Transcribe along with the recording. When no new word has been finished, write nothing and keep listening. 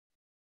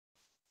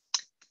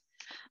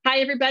Hi,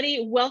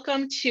 everybody.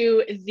 Welcome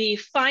to the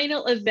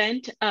final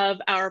event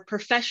of our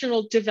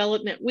professional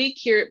development week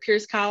here at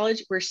Peirce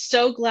College. We're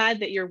so glad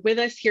that you're with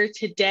us here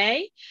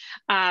today.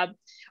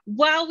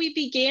 While we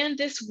began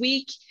this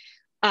week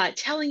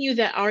telling you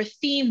that our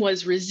theme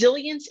was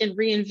resilience and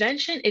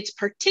reinvention, it's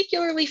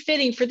particularly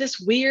fitting for this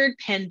weird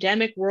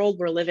pandemic world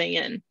we're living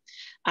in.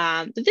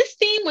 This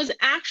theme was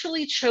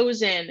actually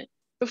chosen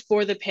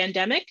before the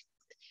pandemic,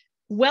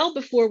 well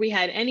before we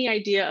had any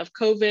idea of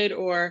COVID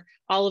or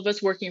all of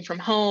us working from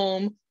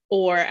home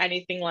or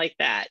anything like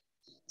that.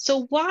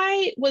 So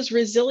why was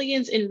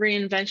resilience and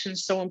reinvention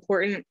so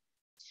important?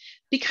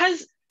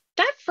 Because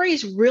that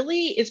phrase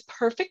really is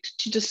perfect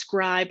to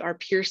describe our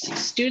Peirce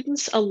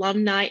students,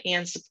 alumni,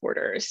 and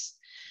supporters.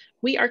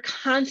 We are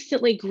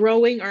constantly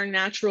growing our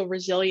natural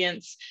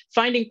resilience,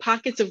 finding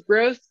pockets of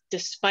growth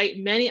despite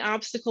many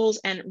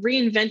obstacles, and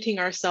reinventing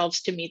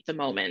ourselves to meet the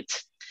moment.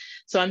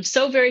 So I'm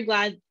so very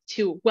glad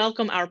to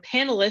welcome our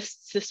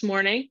panelists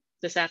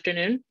this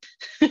afternoon.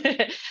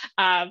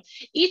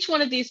 Each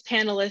one of these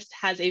panelists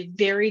has a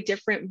very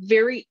different,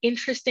 very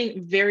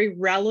interesting, very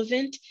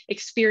relevant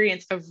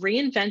experience of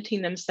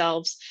reinventing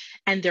themselves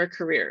and their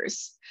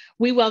careers.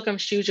 We welcome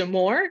Shuja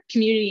Moore,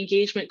 Community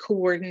Engagement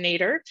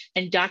Coordinator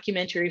and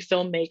documentary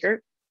filmmaker.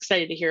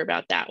 Excited to hear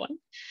about that one.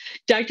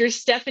 Dr.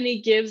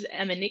 Stephanie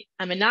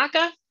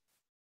Gibbs-Emenaka.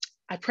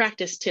 I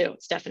practice too,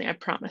 Stephanie, I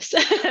promise.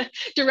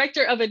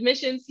 Director of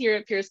Admissions here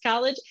at Peirce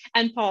College,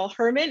 and Paul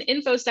Herrmann,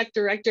 INFOSEC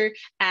Director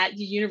at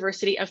the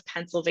University of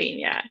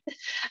Pennsylvania.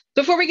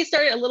 Before we get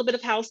started, a little bit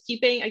of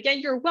housekeeping. Again,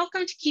 you're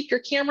welcome to keep your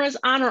cameras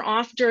on or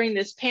off during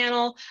this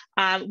panel,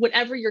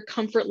 whatever your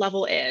comfort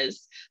level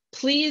is.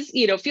 Please,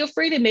 feel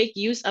free to make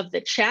use of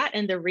the chat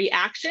and the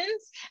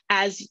reactions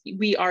as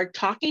we are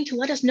talking to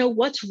let us know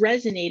what's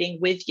resonating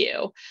with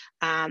you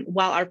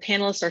while our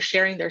panelists are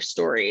sharing their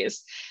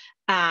stories.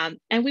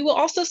 And we will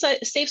also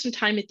save some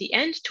time at the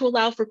end to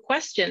allow for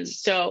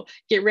questions. So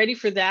get ready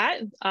for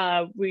that.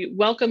 We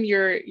welcome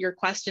your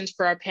questions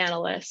for our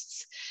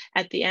panelists.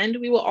 At the end,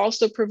 we will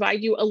also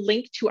provide you a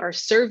link to our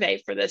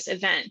survey for this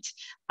event.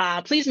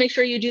 Please make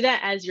sure you do that,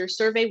 as your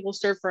survey will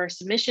serve for our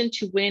submission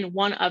to win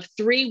one of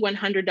 3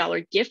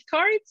 $100 gift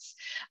cards.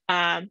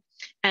 And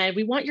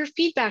we want your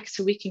feedback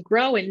so we can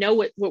grow and know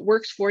what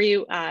works for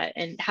you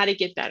and how to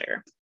get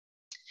better.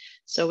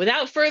 So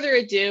without further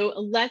ado,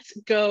 let's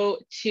go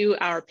to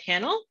our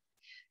panel.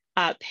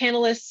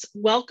 Panelists,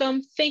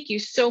 welcome. Thank you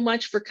so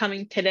much for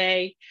coming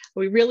today.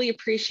 We really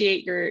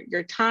appreciate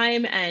your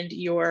time and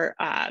your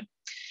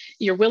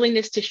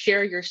willingness to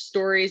share your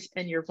stories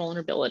and your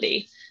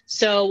vulnerability.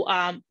 So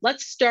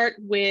let's go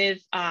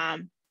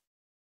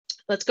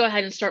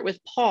ahead and start with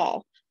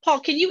Paul.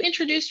 Paul, can you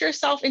introduce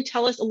yourself and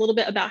tell us a little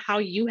bit about how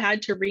you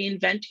had to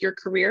reinvent your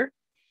career?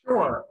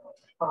 Sure.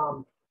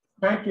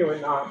 Thank you,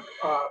 and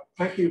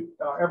thank you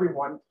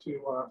everyone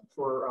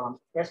for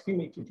asking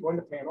me to join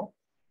the panel.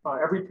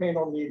 Every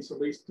panel needs at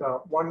least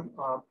one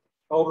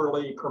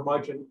elderly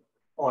curmudgeon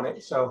on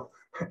it, so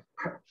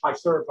I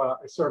serve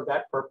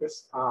that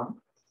purpose.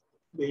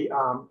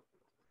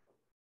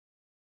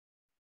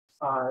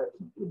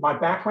 My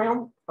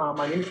background: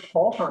 my name is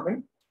Paul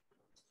Herrmann.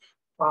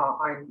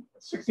 I'm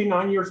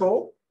 69 years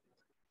old.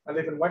 I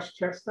live in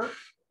Westchester.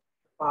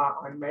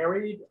 I'm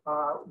married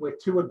with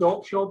 2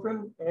 adult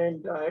children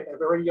and a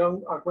very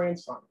young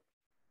grandson.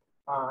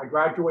 I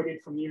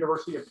graduated from the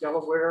University of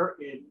Delaware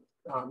in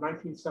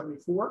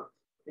 1974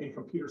 in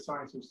computer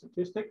science and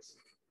statistics,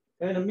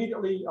 and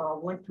immediately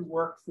went to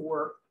work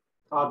for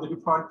the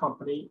DuPont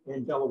company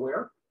in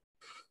Delaware.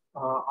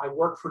 I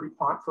worked for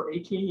DuPont for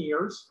 18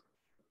 years.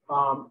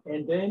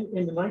 And then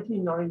in the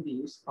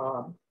 1990s,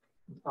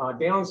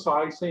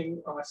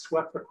 downsizing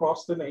swept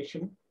across the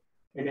nation,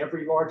 and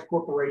every large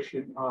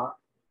corporation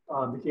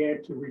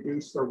began to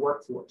reduce their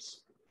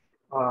workforce.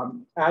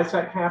 As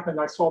that happened,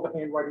 I saw the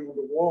handwriting on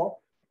the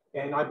wall,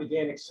 and I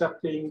began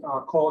accepting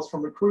calls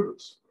from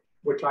recruiters,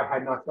 which I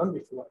had not done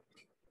before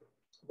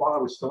while I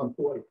was still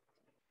employed.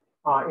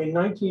 In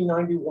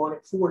 1991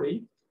 at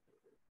 40,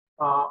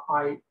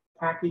 I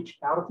packaged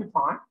out of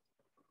DuPont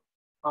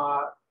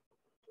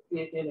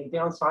in a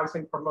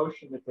downsizing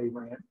promotion that they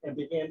ran and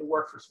began to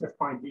work for Smith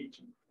Pine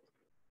Beecham.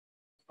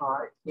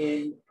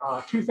 In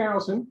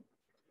 2000,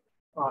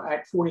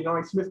 at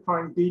 49, Smith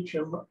Pine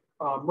Beecham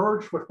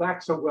merged with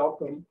Glaxo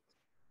Wellcome,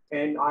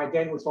 and I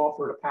again was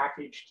offered a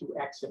package to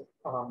exit.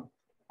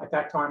 At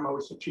that time, I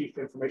was the Chief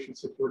Information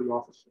Security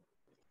Officer.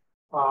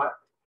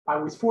 I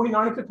was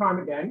 49 at the time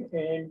again,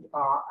 and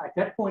at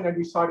that point, I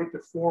decided to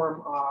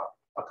form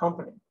a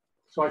company.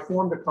 So I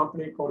formed a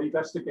company called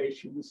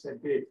Investigations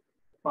that did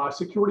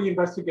security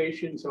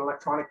investigations and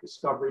electronic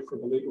discovery for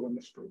the legal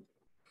industry.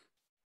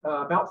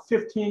 About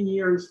 15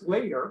 years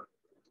later,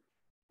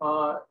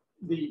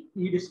 the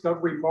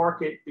e-discovery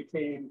market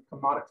became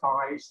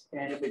commoditized,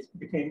 and it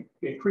became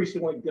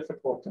increasingly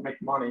difficult to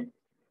make money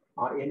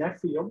in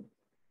that field.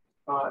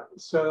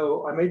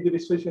 So I made the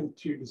decision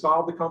to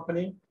dissolve the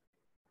company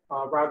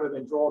rather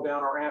than draw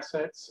down our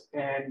assets,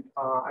 and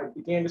I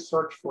began to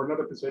search for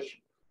another position.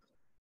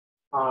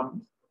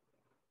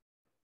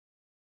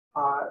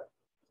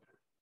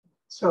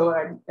 So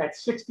at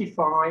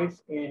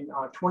 65 in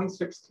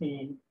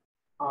 2016,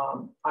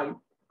 I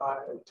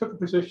took a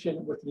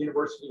position with the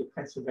University of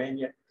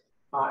Pennsylvania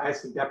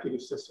as the deputy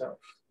CISO.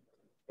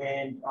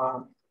 And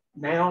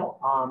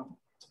now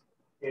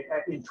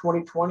in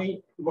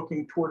 2020,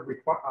 looking toward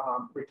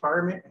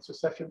retirement and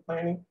succession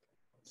planning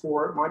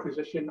for my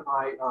position,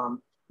 I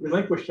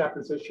relinquished that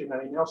position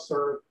and I now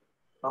serve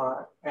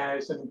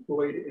as an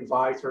employed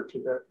advisor to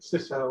the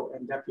CISO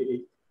and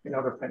deputy and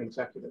other Penn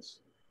executives.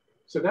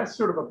 So that's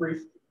sort of a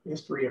brief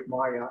history of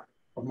my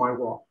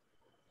role,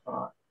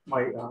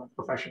 my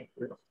professional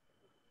career.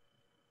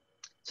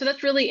 So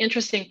that's really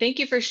interesting. Thank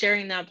you for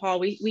sharing that, Paul.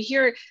 We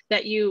hear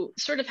that you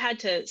sort of had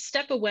to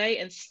step away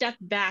and step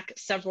back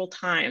several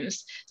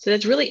times. So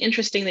that's really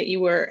interesting that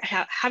you were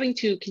having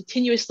to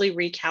continuously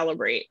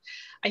recalibrate.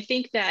 I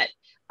think that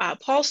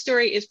Paul's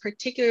story is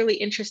particularly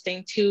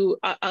interesting to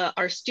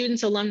our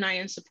students, alumni,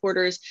 and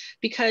supporters,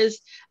 because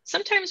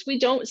sometimes we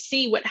don't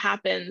see what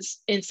happens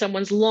in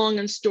someone's long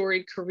and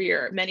storied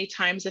career, many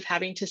times of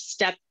having to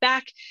step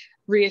back,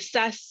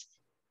 reassess,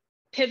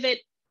 pivot,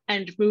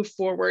 and move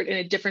forward in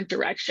a different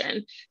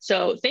direction.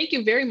 So thank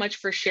you very much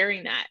for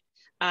sharing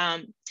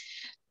that.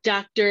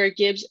 Dr.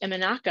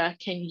 Gibbs-Emenaka,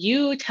 can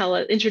you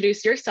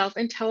introduce yourself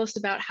and tell us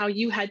about how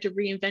you had to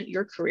reinvent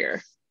your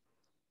career?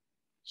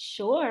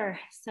 Sure.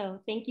 So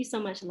thank you so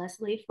much,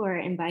 Leslie, for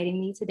inviting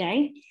me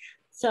today.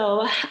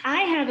 So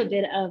I have a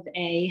bit of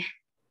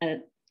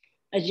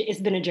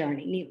it's been a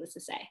journey, needless to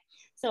say.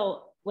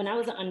 So when I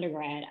was an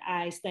undergrad,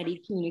 I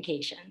studied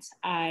communications.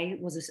 I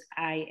was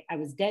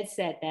dead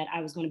set that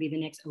I was going to be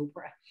the next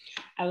Oprah.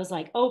 I was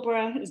like,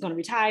 Oprah is going to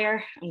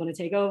retire. I'm going to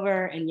take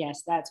over. And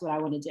yes, that's what I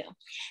want to do.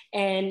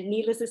 And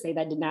needless to say,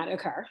 that did not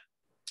occur.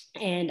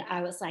 And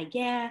I was like,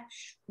 yeah,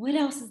 what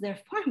else is there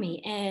for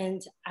me?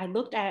 And I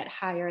looked at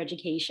higher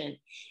education.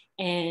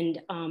 And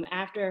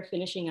after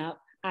finishing up,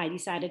 I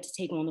decided to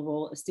take on the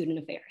role of student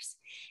affairs.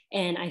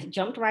 And I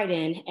jumped right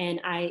in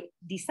and I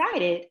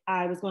decided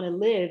I was going to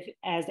live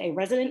as a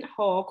resident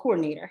hall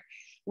coordinator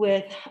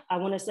with, I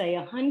want to say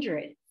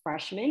 100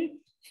 freshmen,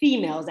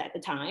 females at the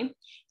time.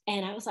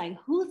 And I was like,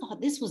 who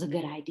thought this was a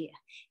good idea?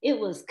 It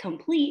was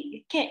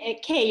complete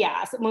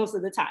chaos most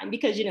of the time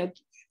because, you know,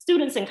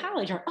 students in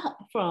college are up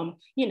from,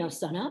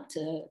 sun up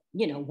to,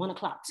 1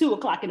 o'clock, 2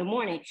 o'clock in the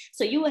morning.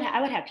 So I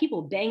would have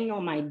people banging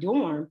on my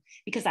dorm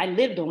because I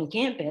lived on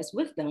campus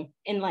with them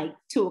and like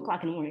 2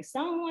 o'clock in the morning,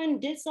 someone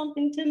did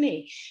something to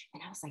me.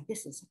 And I was like,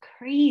 this is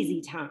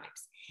crazy times.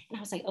 And I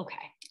was like, okay,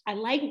 I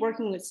like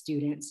working with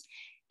students.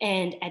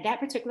 And at that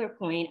particular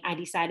point, I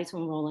decided to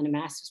enroll in a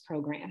master's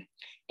program.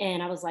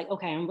 And I was like,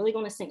 okay, I'm really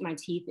going to sink my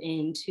teeth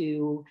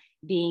into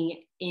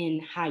being in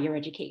higher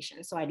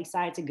education. So I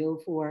decided to go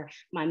for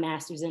my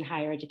master's in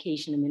higher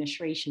education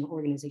administration,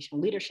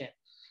 organizational leadership.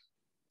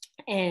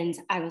 And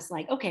I was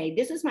like, okay,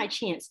 this is my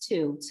chance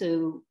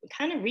to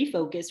kind of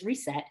refocus,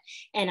 reset.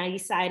 And I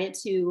decided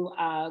to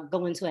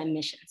go into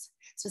admissions,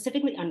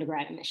 specifically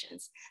undergrad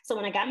admissions. So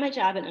when I got my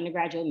job in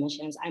undergraduate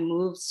admissions, I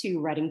moved to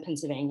Reading,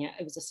 Pennsylvania.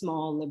 It was a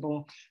small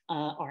liberal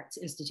arts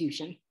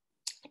institution.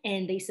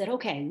 And they said,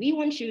 okay, we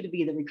want you to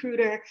be the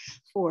recruiter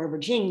for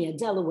Virginia,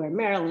 Delaware,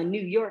 Maryland,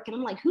 New York. And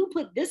I'm like, who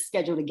put this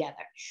schedule together?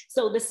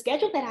 So the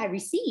schedule that I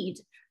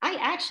received, I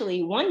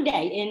actually one day,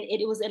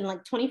 and it was in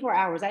like 24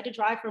 hours, I had to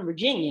drive from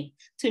Virginia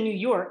to New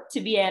York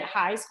to be at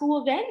high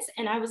school events.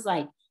 And I was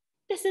like,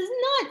 this is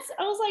nuts.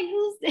 I was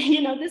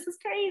like, this is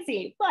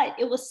crazy. But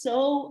it was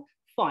so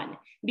fun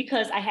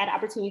because I had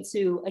opportunity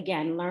to,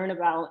 again, learn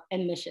about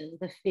admissions,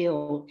 the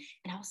field.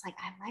 And I was like,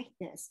 I like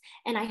this.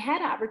 And I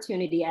had an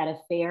opportunity at a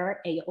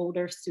fair, an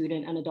older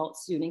student, an adult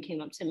student came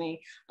up to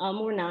me,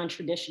 more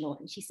non-traditional.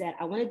 And she said,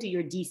 I want to do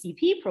your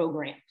DCP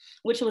program,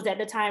 which was at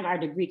the time our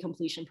degree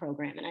completion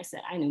program. And I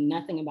said, I knew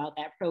nothing about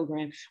that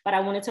program, but I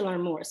wanted to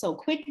learn more. So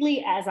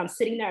quickly, as I'm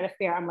sitting there at a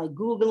fair, I'm like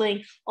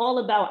Googling all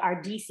about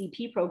our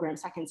DCP program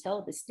so I can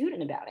tell the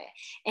student about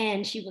it.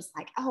 And she was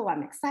like, oh,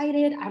 I'm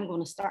excited. I'm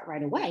going to start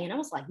right away. And I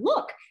was like,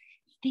 look,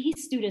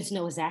 these students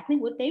know exactly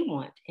what they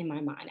want, in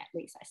my mind, at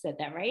least. I said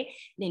that, right?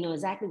 They know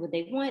exactly what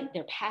they want.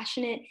 They're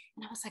passionate.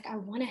 And I was like, I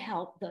want to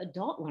help the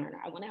adult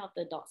learner. I want to help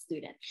the adult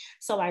student.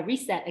 So I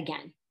reset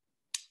again.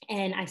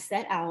 And I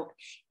set out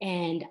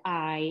and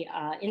I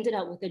ended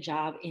up with a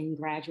job in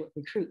graduate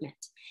recruitment.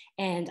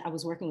 And I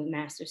was working with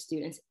master's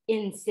students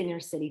in Center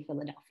City,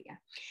 Philadelphia.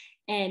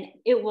 And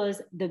it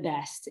was the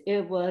best.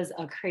 It was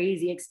a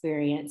crazy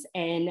experience.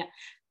 And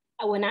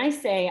when I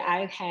say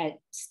I had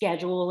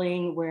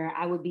scheduling where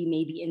I would be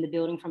maybe in the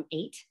building from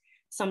 8,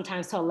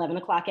 sometimes till 11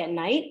 o'clock at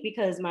night,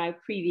 because my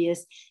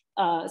previous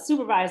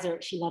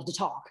supervisor, she loved to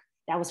talk.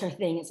 That was her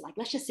thing. It's like,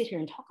 let's just sit here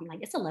and talk. I'm like,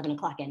 it's 11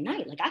 o'clock at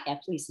night. Like, I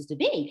have places to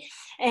be.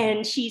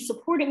 And she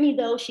supported me,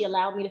 though. She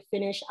allowed me to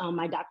finish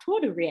my doctoral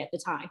degree at the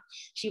time.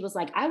 She was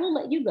like, I will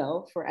let you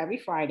go for every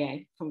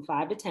Friday from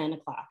 5 to 10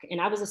 o'clock. And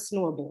I was a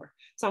snorer.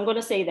 So I'm going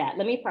to say that.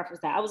 Let me preface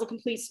that. I was a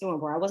complete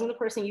snorer. I wasn't the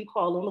person you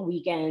call on the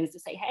weekends to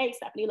say, hey,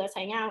 Stephanie, let's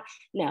hang out.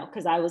 No,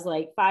 because I was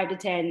like 5 to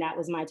 10. That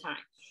was my time.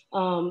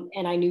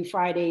 And I knew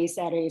Friday,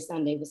 Saturday,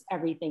 Sunday was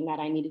everything that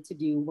I needed to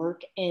do,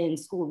 work and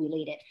school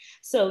related.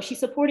 So she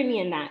supported me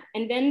in that.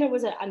 And then there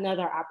was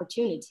another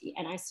opportunity,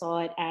 and I saw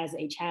it as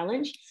a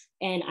challenge.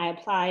 And I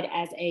applied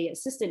as an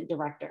assistant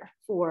director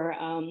for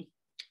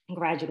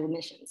graduate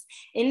admissions.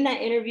 In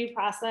that interview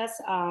process,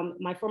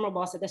 my former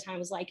boss at the time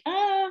was like,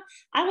 I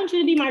want you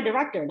to be my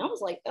director. And I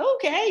was like,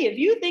 okay, if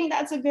you think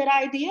that's a good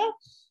idea,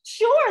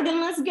 sure,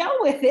 then let's go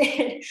with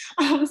it.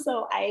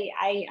 So I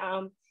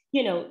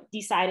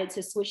decided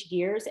to switch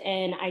gears,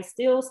 and I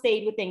still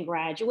stayed within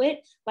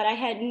graduate, but I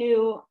had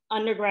new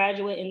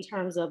undergraduate in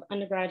terms of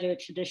undergraduate,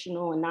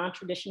 traditional and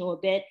non-traditional a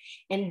bit.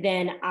 And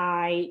then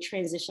I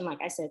transitioned, like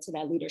I said, to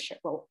that leadership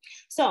role.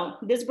 So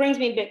this brings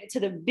me to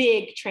the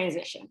big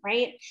transition,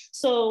 right?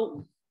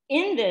 So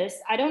in this,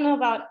 I don't know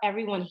about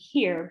everyone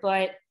here,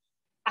 but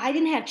I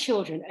didn't have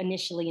children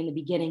initially in the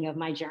beginning of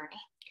my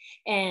journey.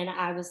 And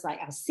I was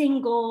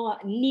single,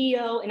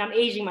 Neo, and I'm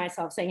aging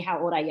myself saying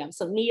how old I am.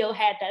 So Neo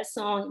had that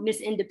song,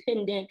 Miss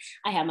Independent.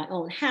 I had my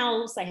own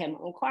house. I had my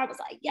own car. I was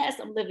like,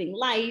 yes, I'm living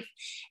life.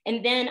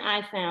 And then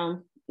I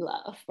found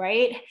love,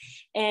 right?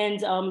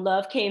 And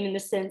love came in the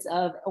sense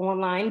of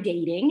online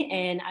dating.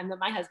 And I met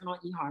my husband on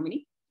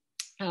eHarmony.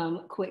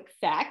 Quick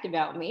fact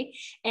about me.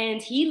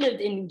 And he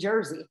lived in New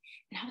Jersey.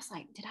 And I was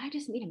like, did I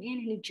just meet a man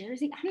in New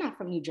Jersey? I'm not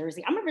from New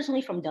Jersey. I'm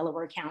originally from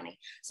Delaware County.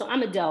 So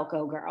I'm a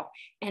Delco girl.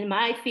 And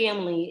my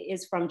family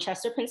is from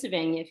Chester,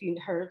 Pennsylvania. If you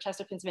heard of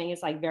Chester, Pennsylvania,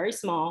 it's like very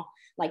small,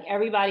 like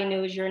everybody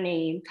knows your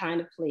name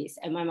kind of place.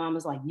 And my mom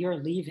was like, you're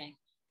leaving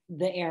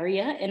the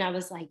area? And I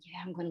was like, yeah,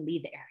 I'm going to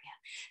leave the area.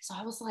 So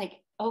I was like,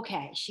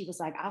 okay. She was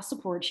like, I'll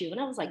support you. And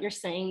I was like, you're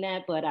saying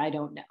that, but I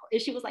don't know. And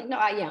she was like, no,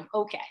 I am.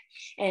 Okay.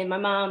 And my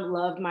mom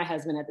loved my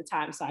husband at the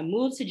time. So I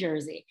moved to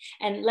Jersey.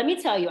 And let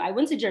me tell you, I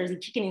went to Jersey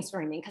kicking and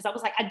screaming because I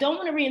was like, I don't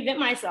want to reinvent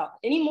myself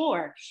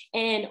anymore.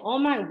 And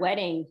on my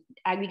wedding,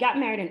 we got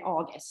married in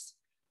August,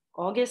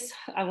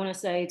 I want to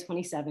say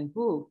 27th.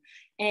 Ooh.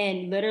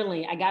 And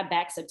literally I got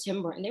back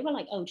September and they were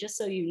like, oh, just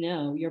so you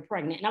know, you're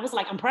pregnant. And I was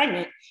like, I'm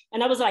pregnant.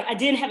 And I was like, I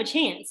didn't have a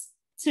chance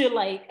to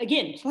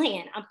again,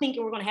 plan. I'm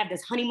thinking we're going to have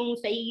this honeymoon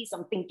phase.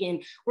 I'm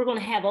thinking we're going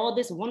to have all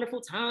this wonderful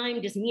time,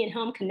 just me and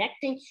him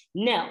connecting.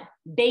 No,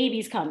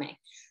 baby's coming.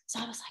 So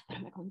I was like, what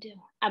am I going to do?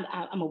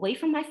 I'm away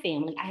from my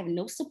family. I have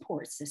no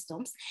support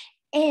systems.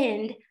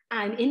 And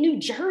I'm in New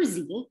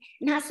Jersey,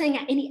 not saying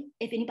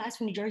if anybody's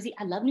from New Jersey,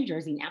 I love New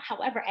Jersey now.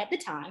 However, at the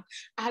time,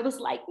 I was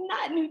like,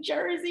 not New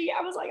Jersey.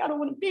 I was like, I don't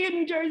want to be in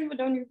New Jersey with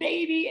no new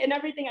baby and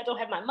everything. I don't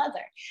have my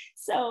mother.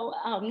 So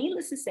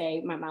needless to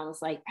say, my mom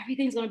was like,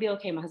 everything's going to be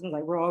okay. My husband's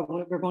like, we're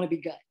going to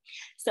be good.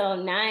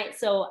 So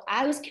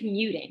I was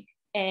commuting.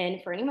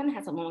 And for anyone that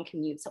has a long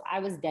commute, so I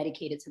was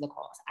dedicated to the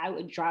cause.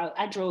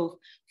 I drove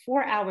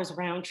 4 hours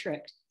round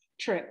trip,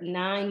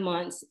 9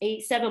 months,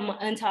 7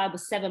 months, until I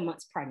was 7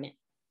 months pregnant.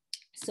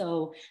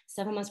 So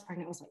 7 months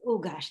pregnant, I was like, oh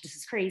gosh, this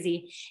is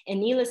crazy. And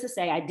needless to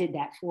say, I did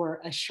that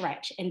for a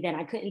stretch and then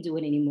I couldn't do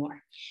it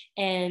anymore.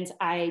 And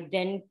I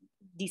then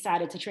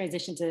decided to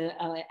transition to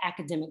an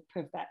academic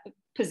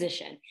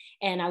position.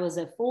 And I was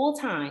a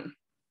full-time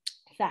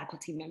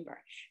faculty member.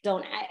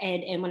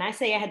 And when I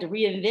say I had to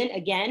reinvent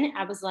again,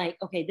 I was like,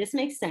 okay, this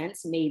makes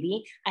sense.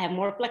 Maybe I have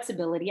more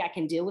flexibility. I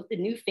can deal with the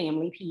new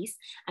family piece.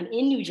 I'm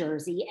in New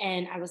Jersey.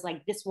 And I was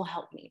like, this will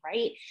help me,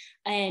 right?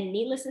 And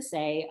needless to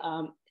say,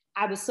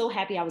 I was so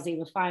happy I was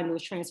able to find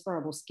those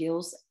transferable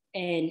skills.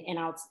 And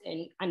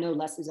I know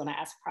Leslie's going to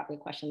ask probably a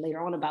question later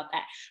on about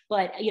that,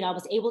 but I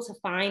was able to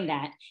find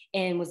that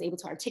and was able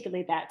to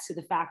articulate that to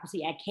the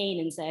faculty at Kane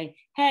and say,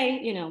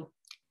 hey,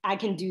 I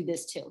can do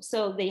this too.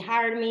 So they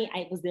hired me.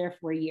 I was there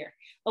for a year.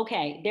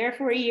 Okay, there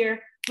for a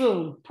year,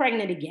 boom,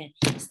 pregnant again.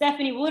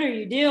 Stephanie, what are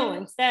you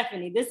doing?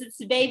 Stephanie, this is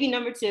baby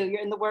number 2. You're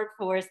in the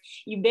workforce.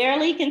 You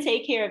barely can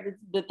take care of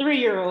the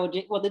 3-year-old,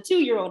 well, the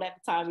 2-year-old at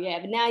the time you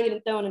have, and now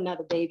you've thrown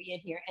another baby in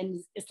here,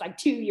 and it's like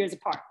 2 years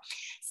apart.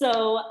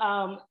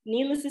 So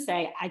needless to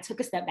say, I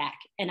took a step back,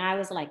 and I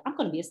was like, I'm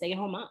going to be a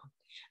stay-at-home mom.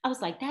 I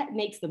was like, that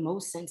makes the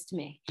most sense to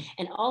me.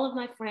 And all of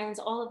my friends,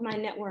 all of my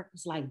network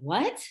was like,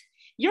 what?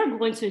 You're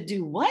going to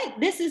do what?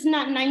 This is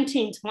not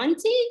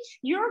 1920.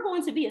 You're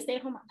going to be a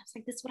stay-at-home mom. I was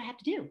like, this is what I have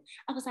to do.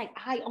 I was like,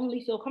 I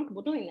only feel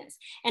comfortable doing this.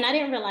 And I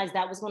didn't realize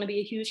that was going to be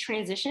a huge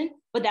transition,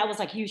 but that was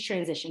like a huge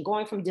transition,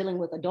 going from dealing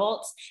with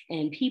adults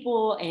and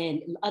people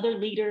and other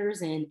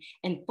leaders and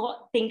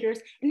thought thinkers.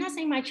 And not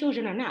saying my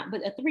children are not,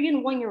 but a 3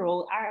 and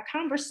 1-year-old, our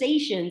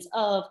conversations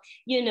of,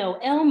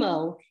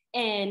 Elmo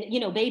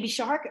and Baby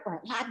Shark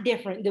are a lot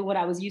different than what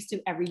I was used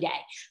to every day.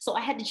 So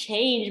I had to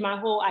change my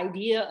whole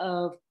idea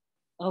of,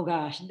 oh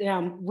gosh,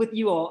 I'm with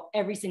you all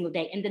every single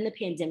day. And then the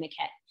pandemic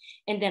hit.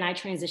 And then I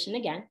transitioned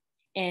again.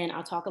 And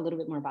I'll talk a little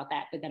bit more about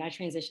that. But then I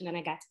transitioned and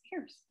I got to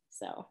Peirce.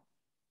 So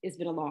it's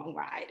been a long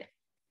ride.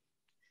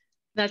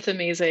 That's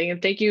amazing.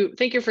 And thank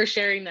you for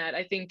sharing that.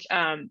 I think,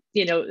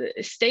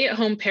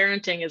 stay-at-home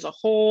parenting is a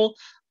whole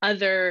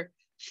other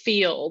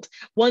field.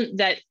 One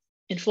that,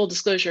 in full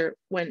disclosure,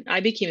 when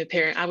I became a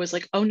parent, I was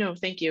like, oh no,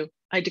 thank you.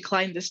 I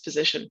declined this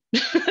position.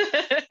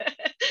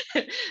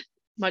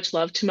 Much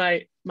love to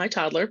my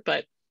toddler,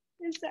 but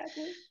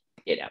exactly.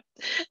 you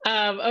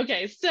know.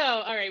 Okay, so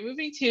all right,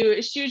 moving to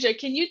Shuja,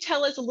 can you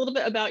tell us a little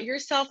bit about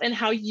yourself and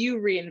how you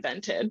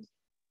reinvented?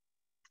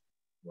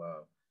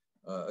 Wow.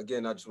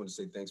 Again, I just want to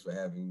say thanks for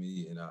having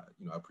me, and I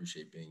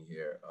appreciate being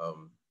here.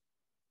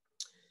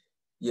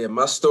 Yeah,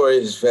 my story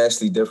is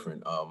vastly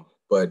different.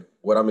 But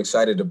what I'm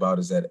excited about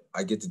is that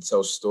I get to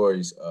tell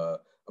stories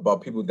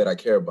about people that I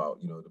care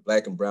about. You know, the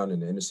Black and Brown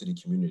in the inner city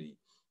community.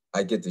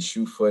 I get to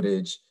shoot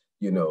footage,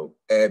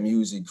 add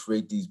music,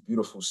 create these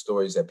beautiful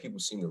stories that people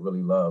seem to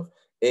really love,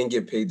 and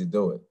get paid to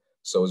do it.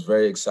 So it's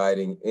very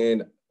exciting.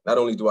 And not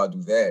only do I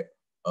do that,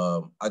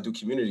 I do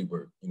community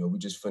work. We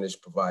just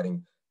finished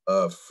providing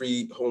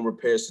free home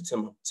repairs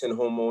to 10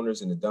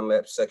 homeowners in the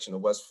Dunlap section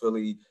of West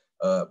Philly.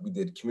 We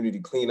did community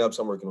cleanups.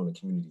 I'm working on a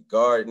community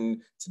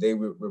garden. Today,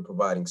 we're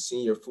providing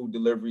senior food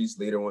deliveries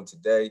later on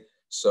today.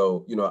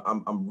 So,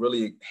 I'm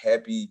really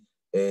happy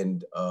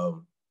and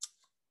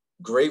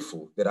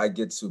grateful that I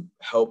get to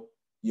help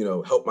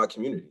my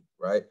community,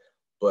 right?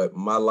 But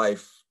my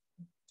life,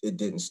 it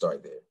didn't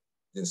start there.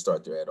 Didn't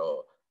start there at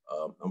all.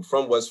 I'm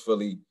from West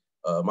Philly.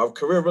 My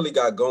career really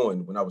got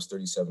going when I was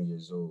 37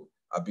 years old.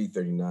 I'll be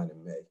 39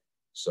 in May.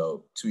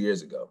 So 2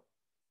 years ago.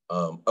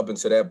 Up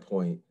until that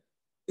point,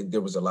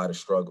 there was a lot of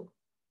struggle.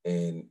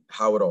 And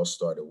how it all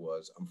started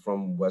was I'm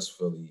from West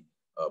Philly,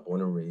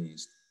 born and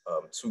raised,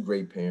 two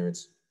great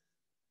parents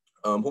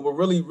who were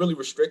really, really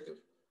restrictive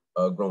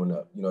growing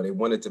up. They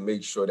wanted to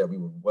make sure that we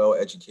were well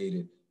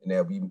educated and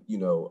that we,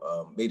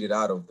 made it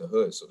out of the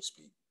hood, so to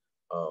speak.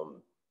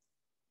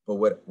 But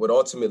what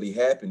ultimately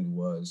happened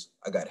was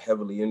I got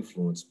heavily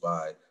influenced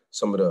by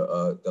some of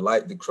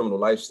the criminal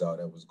lifestyle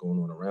that was going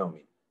on around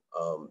me.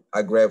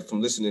 I grabbed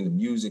from listening to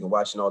music and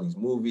watching all these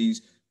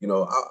movies.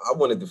 I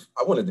wanted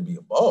to be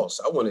a boss.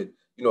 I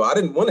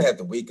didn't want to have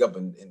to wake up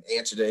and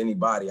answer to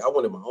anybody. I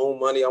wanted my own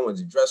money. I wanted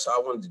to dress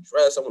how I wanted to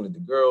dress. I wanted the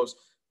girls.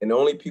 And the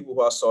only people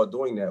who I saw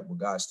doing that were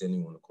guys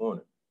standing on the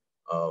corner.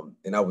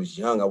 And I was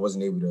young.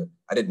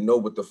 I didn't know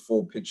what the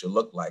full picture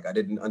looked like. I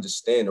didn't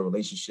understand the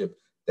relationship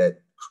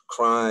that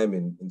crime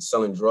and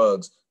selling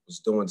drugs was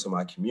doing to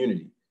my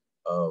community.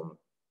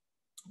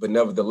 But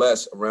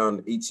nevertheless,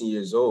 around 18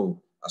 years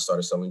old, I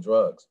started selling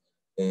drugs.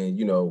 And,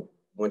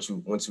 once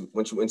you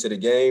enter the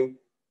game,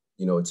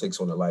 it takes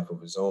on a life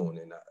of its own.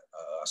 And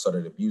I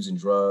started abusing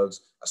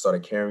drugs. I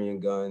started carrying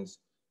guns.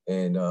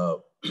 And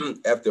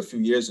after a few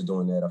years of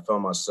doing that, I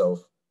found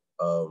myself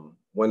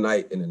one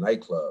night in a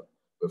nightclub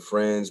with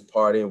friends,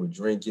 partying, we're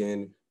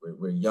drinking,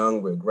 we're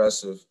young, we're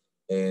aggressive.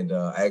 And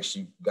I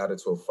actually got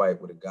into a fight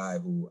with a guy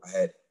who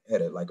I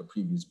had a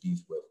previous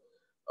beef with.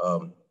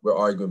 We're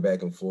arguing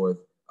back and forth.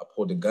 I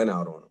pulled the gun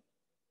out on him.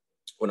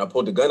 When I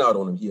pulled the gun out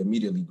on him, he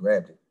immediately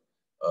grabbed it.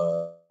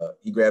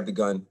 He grabbed the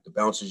gun, the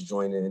bouncers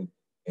joined in,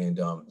 and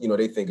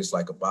they think it's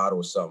like a bottle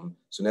or something.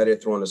 So now they're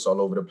throwing us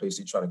all over the place.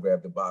 They're trying to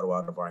grab the bottle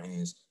out of our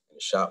hands, and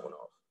the shot went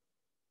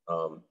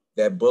off.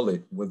 That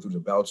bullet went through the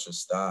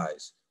bouncer's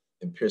thighs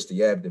and pierced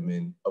the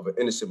abdomen of an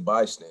innocent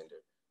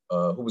bystander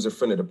who was a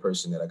friend of the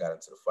person that I got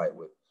into the fight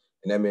with.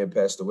 And that man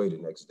passed away the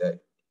next day.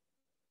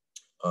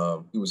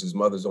 He was his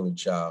mother's only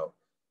child.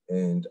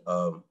 And,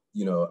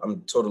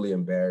 I'm totally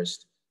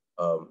embarrassed.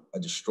 I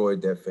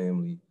destroyed their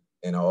family,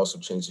 and I also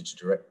changed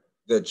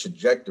the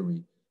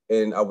trajectory,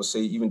 and I would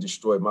say even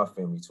destroyed my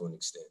family to an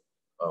extent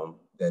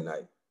that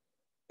night.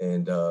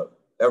 And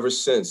ever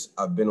since,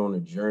 I've been on a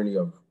journey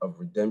of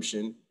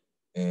redemption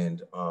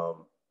and,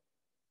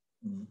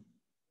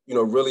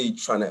 really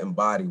trying to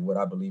embody what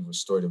I believe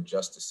restorative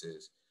justice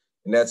is.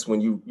 And that's when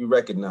you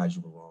recognize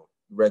you were wrong.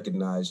 You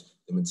recognize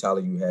the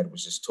mentality you had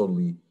was just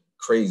totally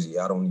crazy.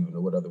 I don't even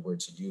know what other word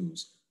to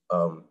use.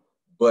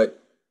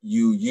 But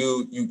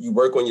you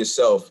work on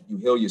yourself, you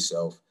heal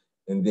yourself,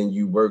 and then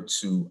you work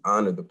to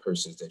honor the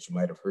persons that you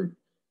might have hurt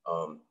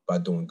by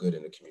doing good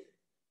in the community.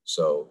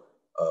 So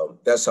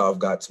that's how I've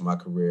got to my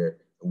career,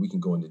 and we can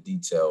go into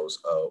details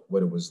of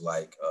what it was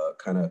like,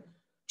 kind of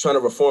trying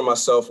to reform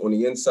myself on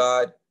the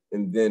inside,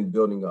 and then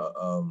building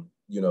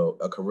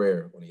a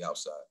career on the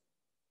outside.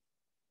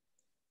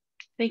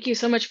 Thank you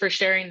so much for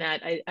sharing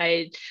that.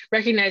 I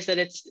recognize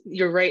that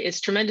you're right,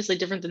 it's tremendously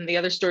different than the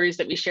other stories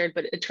that we shared,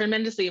 but a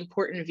tremendously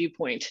important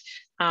viewpoint,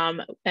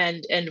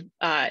 and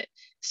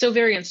so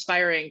very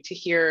inspiring to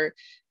hear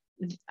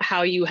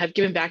how you have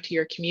given back to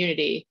your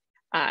community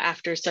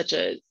after such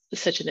an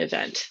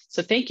event.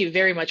 So thank you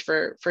very much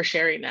for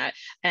sharing that.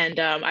 And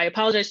I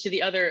apologize to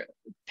the other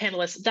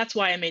panelists. That's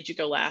why I made you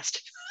go last.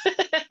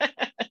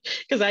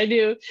 Because I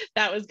knew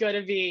that was going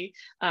to be,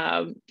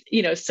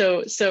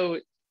 so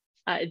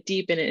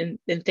deep, and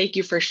thank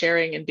you for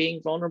sharing and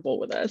being vulnerable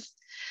with us.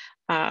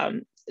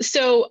 I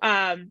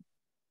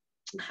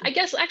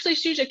guess actually,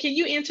 Shuja, can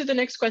you answer the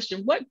next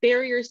question? What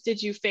barriers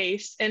did you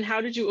face and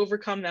how did you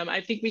overcome them?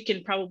 I think we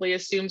can probably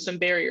assume some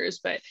barriers,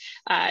 but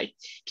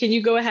can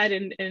you go ahead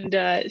and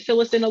fill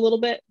us in a little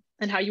bit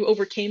on how you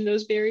overcame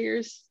those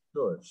barriers?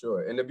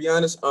 Sure. And to be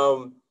honest,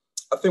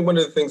 I think one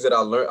of the things that I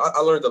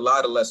learned a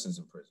lot of lessons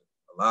in prison,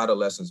 a lot of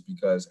lessons,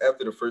 because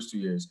after the first 2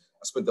 years,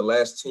 I spent the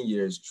last 10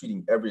 years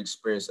treating every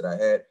experience that I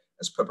had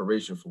as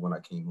preparation for when I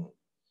came home.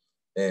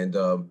 And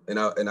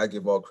I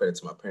give all credit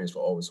to my parents for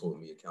always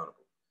holding me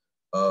accountable.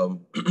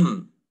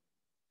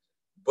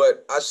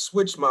 But I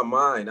switched my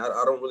mind. I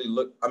don't really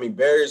look, I mean,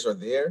 barriers are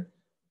there,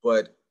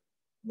 but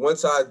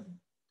once I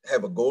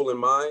have a goal in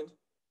mind,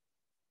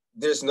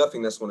 there's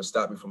nothing that's going to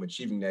stop me from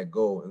achieving that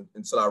goal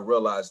until I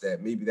realize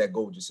that maybe that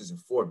goal just isn't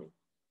for me.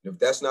 And if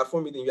that's not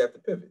for me, then you have to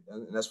pivot,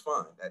 and that's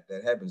fine.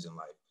 That happens in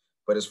life.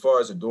 But as far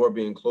as the door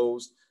being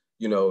closed,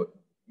 you know,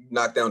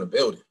 knock down the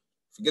building,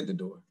 forget the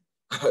door.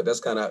 That's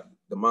kind of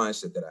the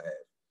mindset that I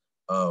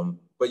have.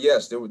 But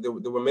yes, there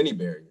were many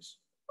barriers.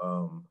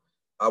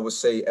 I would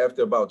say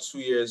after about 2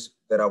 years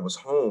that I was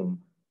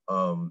home,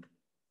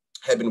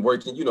 had been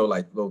working, you know,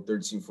 like little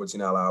 13,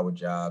 14-hour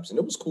jobs. And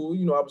it was cool.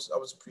 You know, I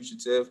was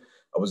appreciative.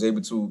 I was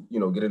able to, you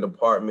know, get an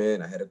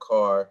apartment. I had a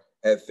car,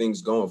 had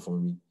things going for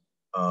me.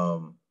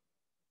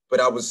 But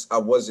I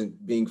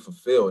wasn't being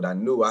fulfilled. I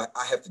knew I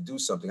have to do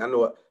something. I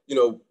know, you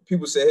know,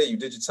 people say, hey, you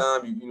did your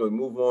time, you know,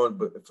 move on.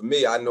 But for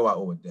me, I know I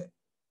owe a debt.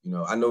 You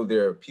know, I know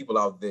there are people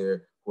out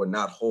there who are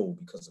not whole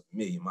because of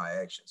me and my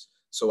actions.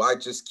 So I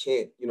just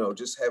can't, you know,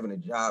 just having a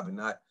job and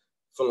not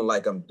feeling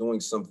like I'm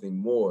doing something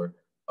more,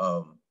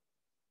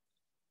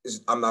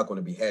 I'm not going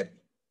to be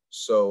happy.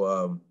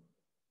 So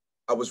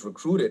I was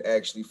recruited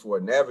actually for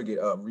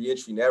a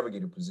reentry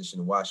navigator position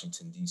in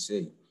Washington,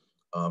 D.C.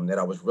 That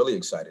I was really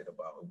excited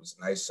about. It was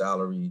a nice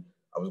salary.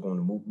 I was going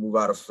to move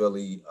out of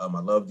Philly. I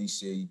love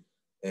D.C.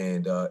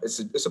 And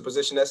it's a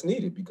position that's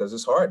needed because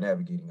it's hard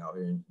navigating out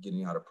here and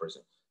getting out of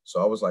prison.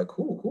 So I was like,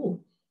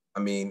 cool. I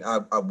mean,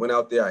 I went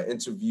out there, I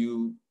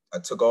interviewed, I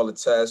took all the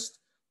tests,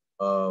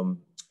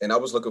 and I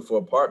was looking for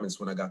apartments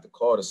when I got the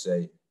call to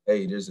say,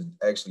 hey, there's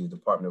actually a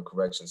Department of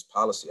Corrections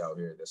policy out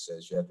here that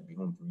says you have to be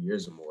home 3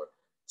 years or more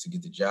to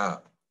get the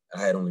job.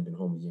 I had only been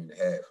home a year and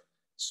a half.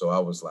 So I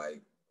was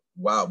like,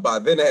 wow. By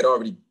then I had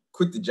already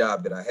quit the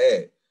job that I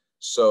had.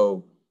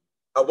 So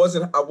I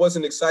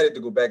wasn't excited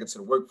to go back into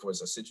the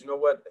workforce. I said, you know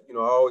what? You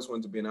know, I always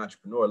wanted to be an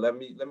entrepreneur. Let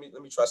me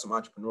try some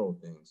entrepreneurial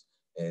things.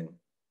 And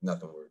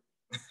nothing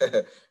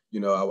worked. You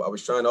know, I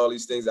was trying all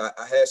these things. I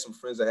had some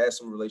friends, I had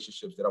some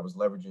relationships that I was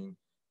leveraging.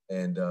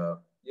 And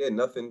yeah,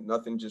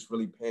 nothing just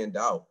really panned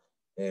out.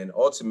 And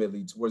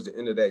ultimately, towards the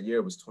end of that year,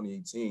 it was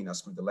 2018. I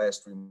spent the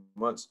last 3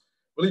 months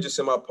really just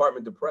in my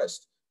apartment,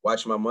 depressed,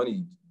 watching my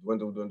money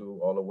dwindle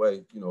all the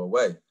way, you know,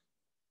 away.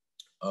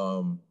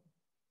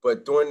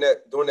 But during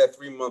that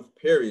 3-month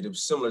period, it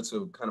was similar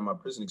to kind of my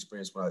prison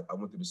experience when I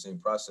went through the same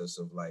process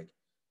of like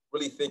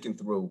really thinking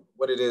through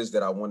what it is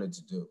that I wanted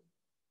to do.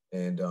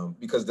 And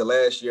because the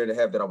last year and a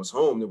half that I was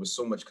home, there was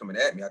so much coming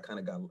at me, I kind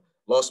of got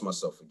lost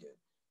myself again.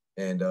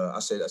 And I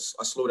said,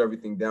 I slowed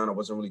everything down. I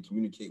wasn't really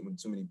communicating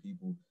with too many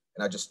people.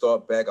 And I just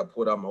thought back, I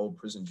pulled out my old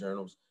prison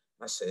journals.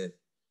 And I said,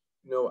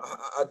 you know,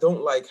 I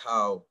don't like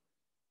how,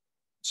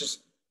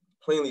 just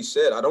plainly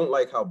said, I don't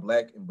like how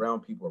Black and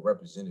brown people are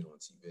represented on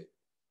TV.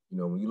 You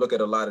know, when you look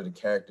at a lot of the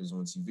characters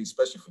on TV,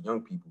 especially for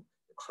young people,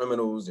 they're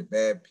criminals, they're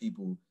bad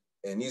people.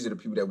 And these are the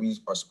people that we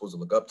are supposed to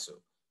look up to.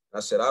 And I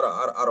said, I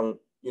don't,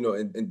 you know,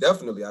 and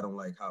definitely I don't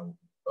like how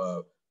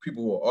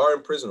people who are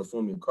in prison or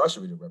formerly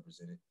incarcerated are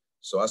represented.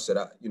 So I said,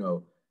 you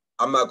know,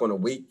 I'm not going to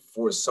wait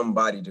for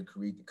somebody to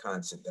create the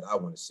content that I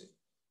want to see.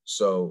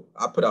 So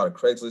I put out a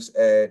Craigslist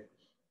ad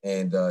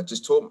and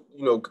just told,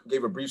 you know,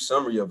 gave a brief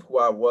summary of who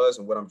I was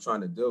and what I'm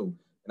trying to do.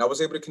 And I was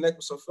able to connect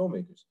with some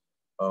filmmakers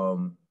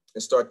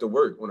and start to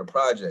work on a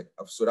project.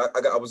 So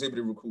I was able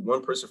to recruit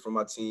one person from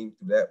my team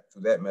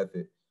through that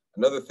method.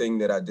 Another thing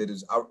that I did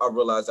is I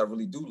realized I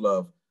really do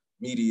love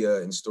media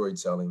and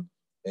storytelling.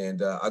 And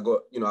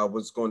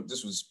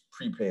this was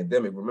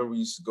pre-pandemic. Remember we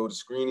used to go to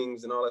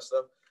screenings and all that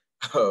stuff?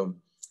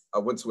 I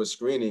went to a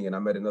screening and I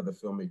met another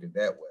filmmaker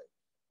that way.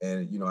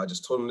 And, you know, I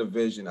just told him the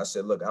vision. I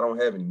said, look, I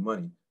don't have any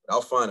money, but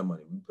I'll find the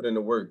money. We put in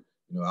the work,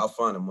 you know, I'll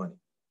find the money.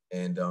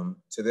 And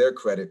to their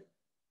credit,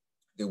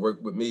 they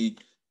worked with me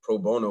pro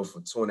bono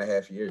for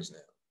 2.5 years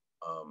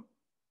now.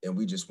 And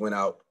we just went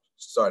out,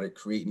 started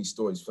creating these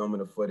stories, filming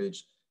the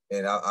footage,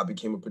 and I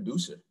became a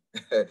producer.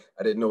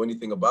 I didn't know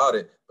anything about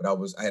it, but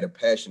I had a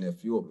passion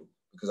that fueled me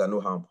because I know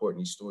how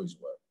important these stories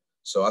were.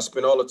 So I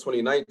spent all of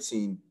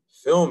 2019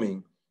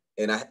 filming,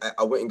 and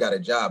I went and got a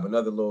job,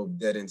 another little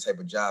dead-end type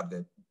of job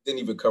that didn't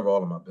even cover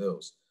all of my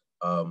bills.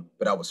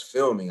 But I was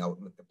filming,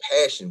 the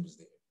passion was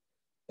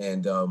there.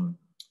 And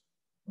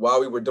while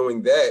we were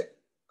doing that,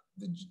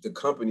 the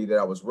company that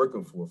I was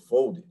working for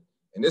folded.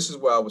 And this is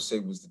what I would say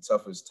was the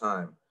toughest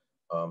time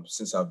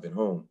since I've been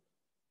home.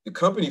 The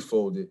company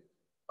folded,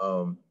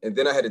 and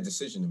then I had a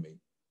decision to make.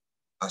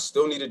 I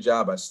still need a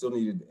job. I still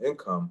needed the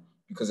income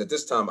because at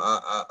this time,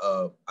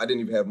 I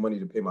didn't even have money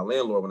to pay my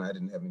landlord when I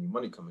didn't have any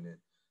money coming in.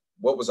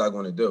 What was I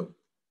going to do?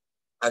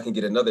 I can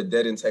get another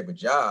dead-end type of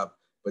job,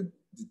 but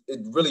it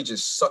really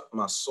just sucked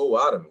my soul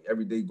out of me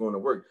every day going to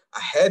work.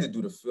 I had to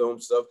do the film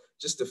stuff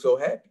just to feel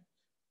happy.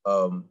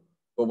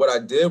 But what I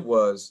did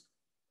was,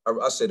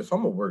 I said, if I'm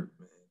gonna work,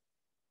 man,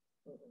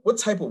 what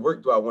type of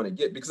work do I want to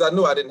get? Because I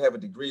knew I didn't have a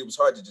degree. It was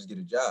hard to just get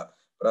a job.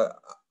 But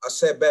I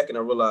sat back and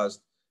I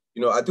realized,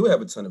 you know, I do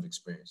have a ton of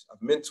experience.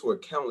 I've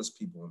mentored countless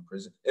people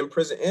in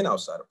prison and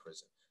outside of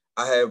prison.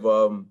 I have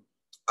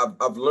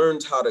I've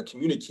learned how to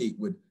communicate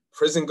with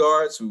prison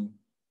guards who,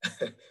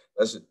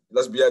 let's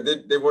be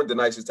honest, they weren't the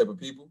nicest type of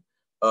people.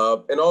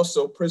 And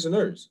also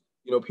prisoners,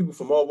 you know, people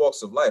from all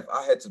walks of life.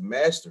 I had to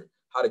master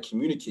how to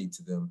communicate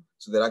to them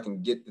so that I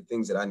can get the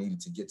things that I needed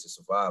to get to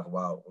survive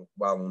while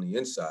on the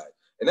inside.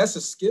 And that's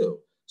a skill.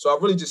 So I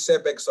really just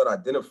sat back and started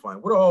identifying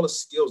what are all the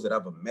skills that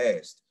I've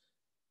amassed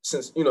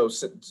since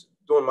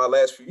during my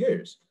last few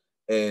years.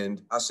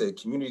 And I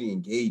said, community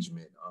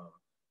engagement,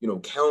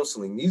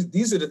 counseling.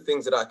 These are the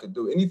things that I could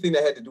do. Anything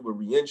that had to do with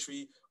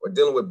reentry or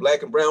dealing with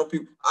Black and brown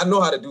people, I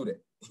know how to do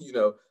that.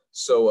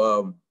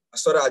 So I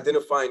started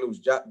identifying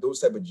those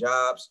type of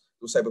jobs,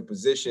 those type of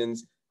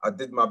positions. I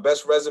did my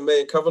best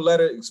resume and cover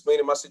letter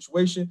explaining my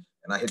situation,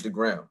 and I hit the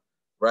ground.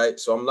 Right,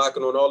 so I'm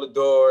knocking on all the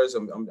doors.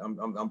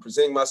 I'm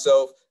presenting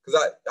myself because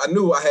I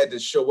knew I had to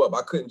show up.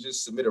 I couldn't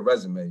just submit a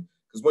resume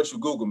because once you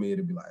Google me,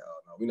 it'd be like,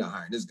 oh no, we're not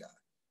hiring this guy.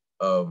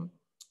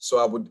 So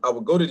I would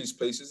go to these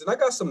places, and I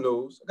got some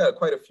no's. I got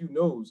quite a few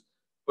no's,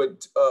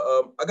 but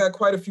I got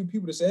quite a few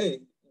people to say,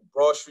 hey,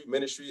 Broad Street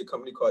Ministry, a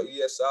company called ESI,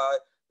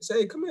 they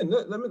say, hey, come in,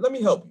 let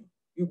me help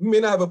you. We may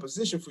not have a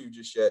position for you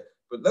just yet,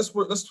 but let's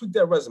tweak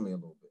that resume a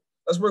little bit.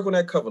 Let's work on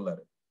that cover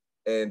letter.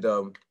 And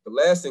the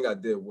last thing I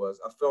did was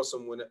I found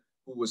someone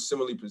who was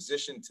similarly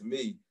positioned to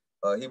me.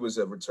 He was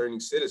a returning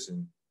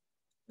citizen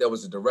that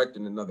was a director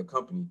in another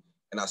company,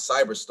 and I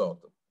cyber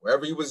stalked him.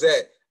 Wherever he was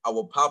at, I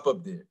would pop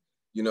up there,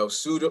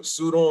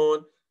 suit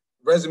on,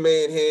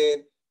 resume in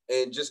hand,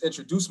 and just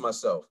introduce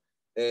myself.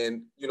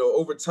 And,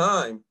 over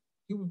time,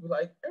 he would be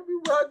like,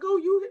 everywhere I go,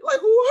 you like,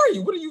 who are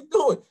you? What are you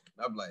doing?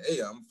 And I'm like, hey,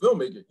 I'm a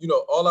filmmaker.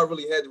 All I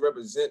really had to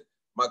represent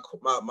my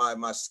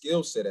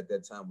skill set at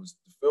that time was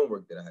the film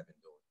work that I had been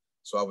doing.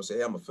 So I would say,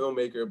 hey, I'm a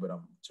filmmaker, but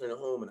I'm returning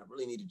home and I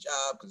really need a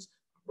job because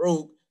I'm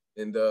broke.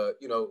 And,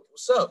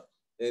 what's up?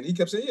 And he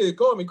kept saying, yeah,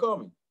 call me.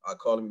 I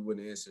called him, he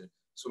wouldn't answer.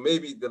 So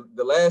maybe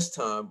the last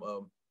time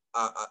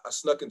I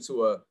snuck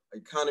into a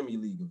economy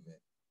league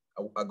event.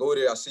 I go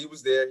there, I see he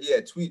was there. He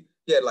had tweeted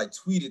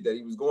that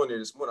he was going there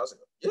this morning. I was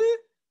like, yeah,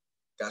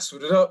 got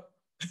suited up,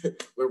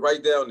 went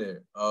right down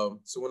there.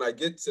 So when I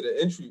get to the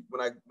entry,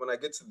 when I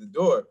get to the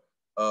door,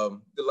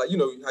 they're like,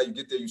 how you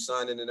get there, you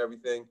sign in and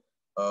everything.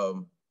 I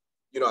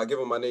give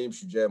them my name,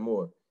 Shuja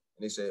Moore,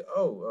 and they say,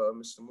 "Oh,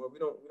 Mr. Moore, we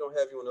don't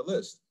have you on the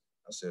list."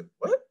 I said,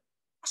 "What?"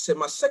 I said,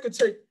 "My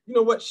secretary, you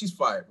know what? She's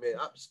fired, man.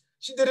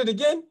 She did it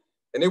again."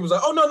 And they was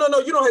like, "Oh no,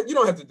 you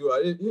don't have to do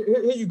it.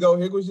 Here you go.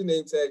 Here goes your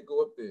name tag.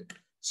 Go up there."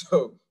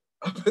 So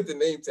I put the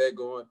name tag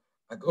on.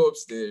 I go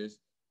upstairs,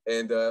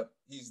 and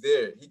he's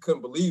there. He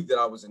couldn't believe that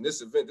I was in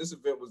this event. This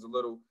event was a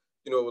little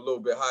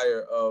bit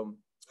higher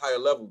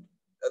level,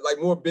 like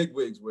more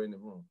bigwigs were in the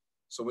room.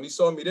 So when he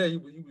saw me there, he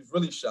was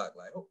really shocked,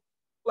 like, oh.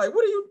 Like,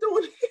 what are you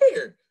doing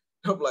here?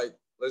 I'm like,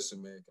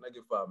 listen, man, can I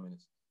get 5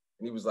 minutes?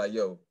 And he was like,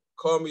 yo,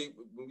 call me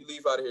when we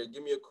leave out of here.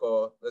 Give me a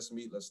call. Let's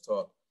meet. Let's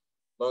talk.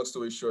 Long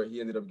story short, he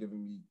ended up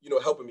giving me,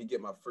 helping me get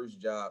my first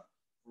job,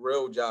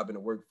 real job in the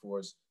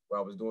workforce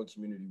where I was doing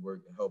community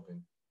work and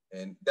helping.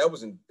 And that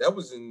was the end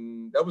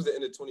of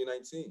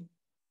 2019.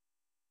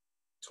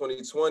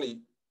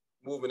 2020,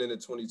 moving into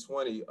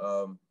 2020,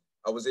 I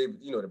was able,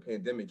 the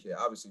pandemic hit,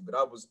 obviously, but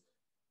I was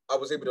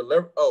able to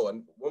learn. Oh,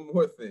 and one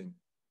more thing.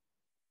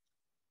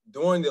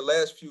 During the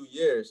last few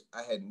years,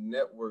 I had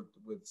networked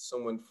with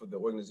someone for the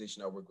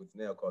organization I work with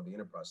now called the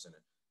Enterprise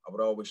Center. I would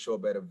always show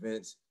up at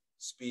events,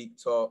 speak,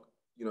 talk,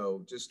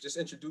 just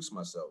introduce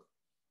myself.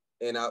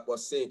 And I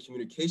was saying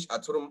communication. I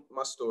told him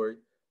my story,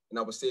 and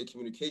I was saying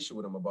communication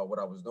with him about what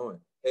I was doing.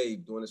 Hey,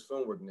 doing this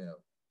film work now.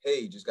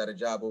 Hey, just got a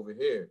job over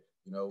here.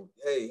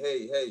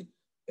 Hey.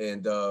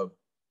 And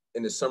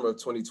in the summer of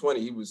 2020,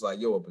 he was like,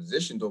 yo, a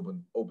position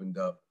opened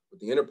up with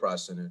the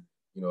Enterprise Center.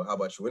 How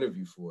about you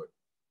interview for it?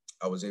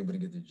 I was able to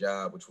get the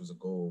job, which was a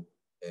goal,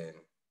 and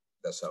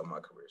that's how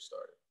my career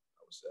started,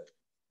 I would say.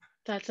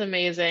 That's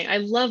amazing. I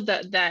love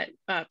that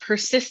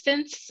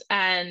persistence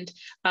and,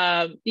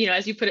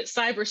 as you put it,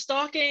 cyber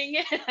stalking,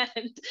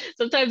 and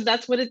sometimes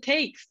that's what it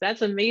takes.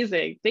 That's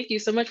amazing. Thank you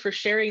so much for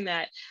sharing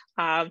that.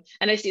 And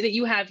I see that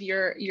you have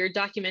your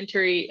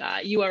documentary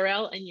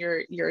URL and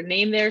your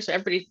name there, so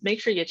everybody make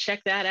sure you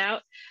check that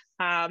out.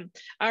 All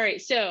right,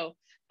 so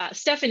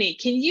Stephanie,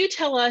 can you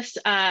tell us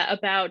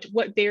about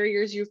what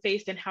barriers you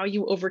faced and how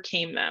you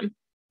overcame them?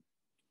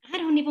 I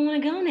don't even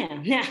want to go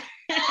now.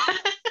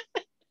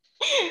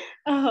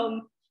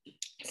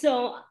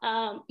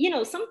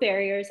 Some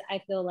barriers I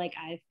feel like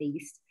I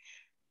faced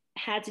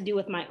had to do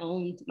with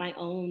me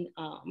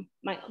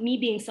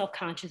being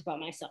self-conscious about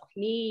myself,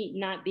 me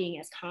not being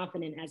as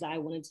confident as I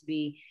wanted to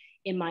be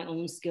in my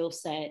own skill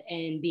set,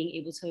 and being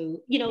able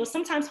to,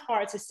 sometimes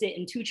hard to sit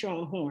and toot your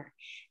own horn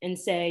and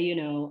say,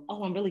 oh,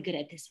 I'm really good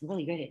at this, I'm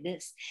really good at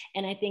this.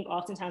 And I think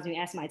oftentimes when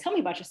you ask somebody, tell me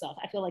about yourself,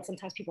 I feel like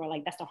sometimes people are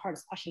like, that's the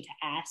hardest question to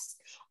ask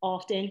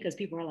often, because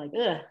people are like,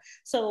 ugh.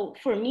 So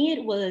for me,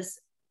 it was,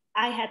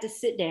 I had to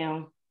sit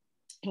down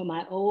with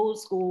my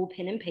old school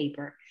pen and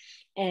paper,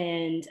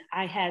 and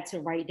I had to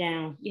write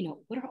down,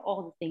 what are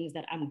all the things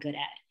that I'm good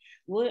at?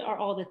 What are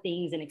all the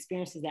things and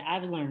experiences that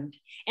I've learned?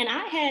 And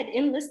I had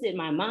enlisted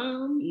my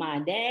mom, my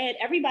dad,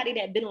 everybody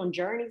that had been on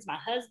journeys, my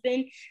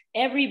husband,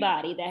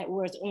 everybody that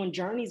was on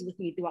journeys with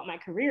me throughout my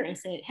career, and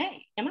said,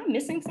 hey, am I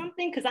missing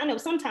something? Because I know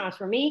sometimes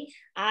for me,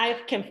 I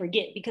can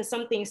forget because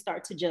some things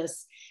start to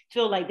just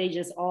feel like they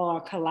just all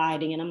are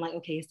colliding. And I'm like,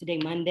 okay, is today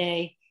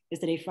Monday? Is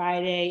today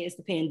Friday? It's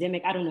the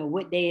pandemic. I don't know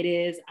what day it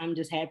is. I'm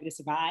just happy to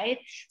survive.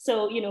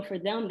 So, you know, for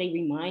them, they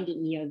reminded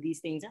me of these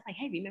things. I'm like,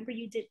 hey, remember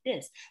you did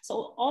this.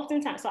 So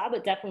oftentimes, so I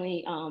would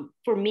definitely,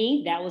 for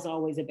me, that was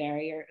always a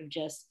barrier of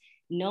just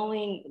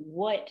knowing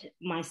what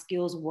my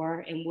skills were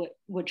and what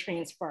were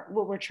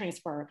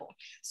transferable.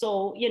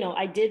 So, you know,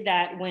 I did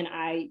that when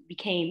I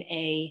became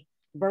a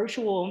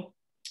virtual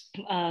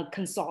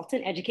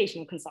consultant,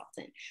 educational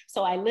consultant.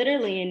 So I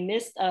literally, in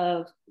midst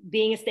of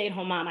being a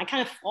stay-at-home mom, I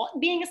kind of fought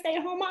being a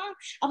stay-at-home mom.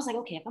 I was like,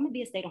 okay, if I'm gonna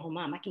be a stay-at-home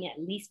mom, I can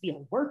at least be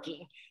a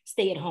working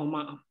stay-at-home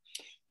mom.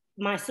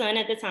 My son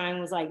at the time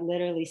was like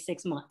literally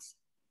 6 months.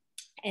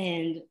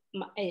 And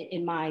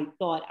in my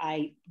thought,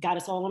 I got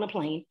us all on a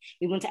plane.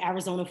 We went to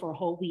Arizona for a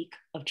whole week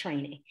of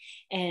training.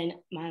 And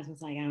my husband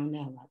was like, I don't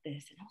know about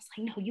this. And I was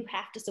like, no, you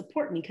have to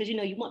support me because, you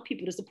know, you want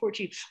people to support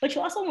you, but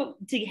you also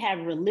want to have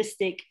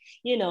realistic,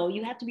 you know,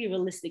 you have to be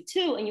realistic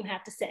too. And you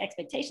have to set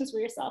expectations for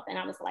yourself. And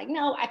I was like,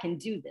 no, I can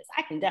do this.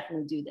 I can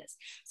definitely do this.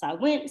 So I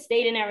went,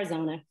 stayed in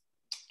Arizona,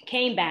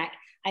 came back.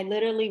 I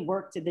literally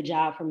worked at the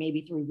job for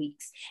maybe 3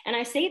 weeks. And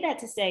I say that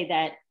to say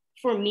that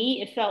for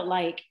me, it felt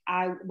like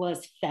I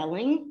was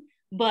failing,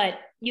 but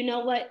you know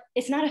what?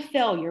 It's not a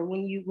failure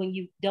when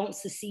you don't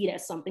succeed at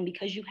something,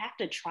 because you have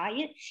to try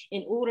it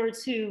in order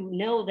to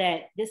know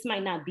that this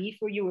might not be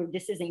for you or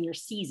this isn't your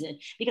season.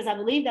 Because I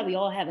believe that we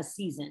all have a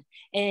season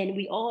and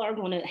we all are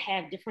going to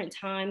have different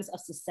times of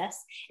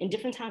success and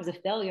different times of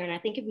failure. And I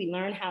think if we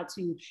learn how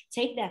to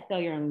take that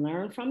failure and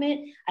learn from it,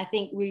 I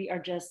think we are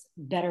just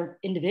better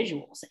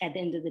individuals at the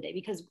end of the day,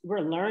 because we're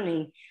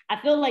learning. I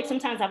feel like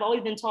sometimes I've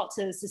always been taught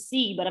to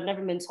succeed, but I've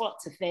never been taught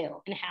to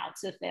fail and how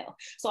to fail.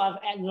 So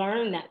I've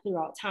learned that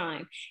throughout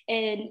time.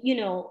 And, you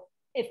know,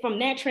 from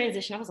that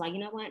transition, I was like, you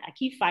know what? I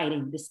keep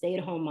fighting the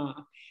stay-at-home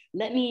mom.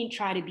 Let me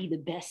try to be the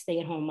best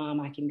stay-at-home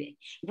mom I can be.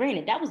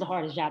 Granted, that was the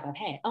hardest job I've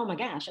had. Oh my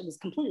gosh, it was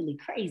completely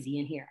crazy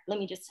in here. Let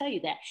me just tell you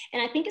that.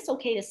 And I think it's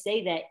okay to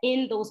say that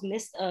in those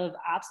midst of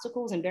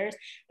obstacles and barriers,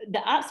 the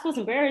obstacles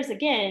and barriers,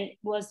 again,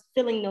 was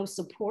feeling no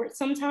support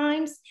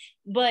sometimes,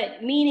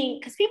 but meaning,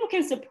 because people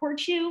can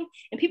support you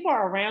and people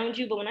are around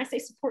you. But when I say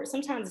support,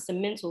 sometimes it's a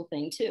mental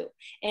thing too.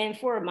 And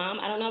for a mom,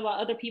 I don't know about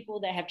other people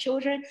that have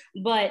children,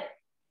 but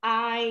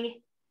I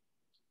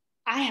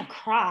have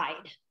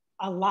cried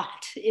a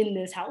lot in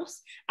this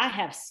house. I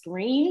have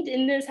screamed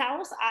in this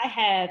house. I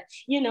have,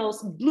 you know,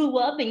 blew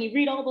up, and you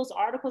read all those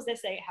articles that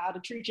say how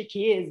to treat your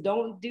kids.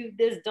 Don't do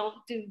this, don't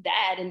do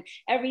that, and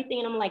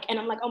everything. And I'm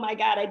like, oh my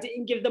God, I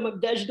didn't give them a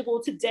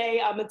vegetable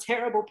today. I'm a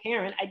terrible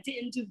parent. I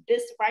didn't do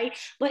this right.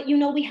 But, you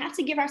know, we have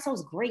to give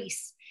ourselves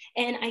grace.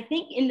 And I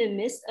think in the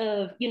midst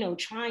of, you know,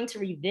 trying to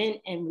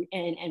reinvent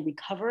and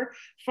recover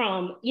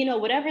from, you know,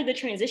 whatever the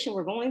transition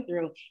we're going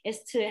through, is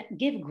to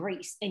give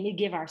grace and to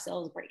give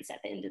ourselves grace at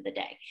the end of the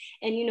day.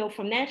 And, you know,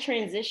 from that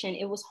transition,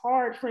 it was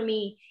hard for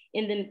me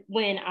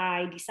when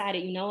I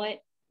decided, you know what,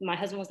 my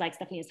husband was like,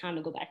 Stephanie, it's time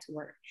to go back to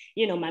work.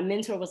 You know, my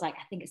mentor was like,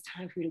 I think it's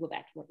time for you to go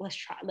back to work.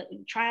 Let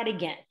me try it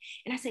again.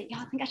 And I said,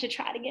 y'all think I should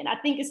try it again? I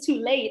think it's too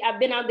late. I've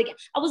been out again.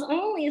 I was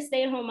only a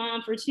stay-at-home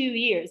mom for 2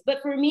 years,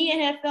 but for me, it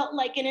had felt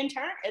like an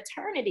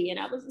eternity. And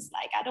I was just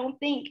like, I don't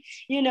think,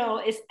 you know,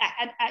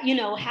 you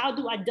know, how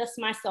do I dust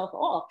myself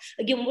off?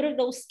 Again, what are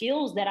those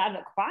skills that I've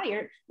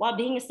acquired while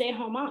being a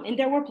stay-at-home mom? And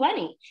there were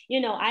plenty. You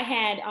know, I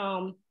had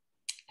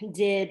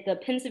did the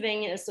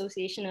Pennsylvania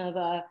Association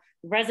of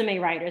resume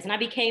writers, and I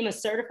became a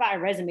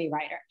certified resume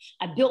writer.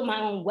 I built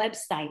my own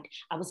website.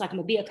 I was like, I'm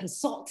gonna be a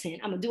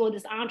consultant. I'm doing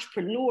this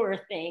entrepreneur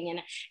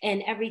thing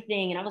and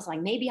everything. And I was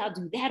like, maybe I'll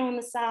do that on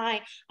the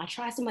side. I'll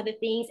try some other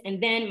things.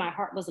 And then my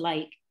heart was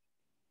like,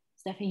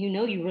 Stephanie, you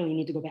know, you really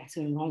need to go back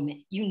to enrollment.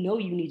 You know,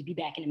 you need to be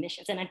back in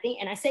admissions. And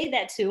I say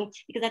that too,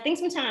 because I think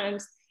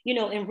sometimes, you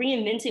know, in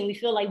reinventing, we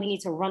feel like we need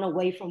to run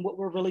away from what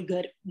we're really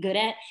good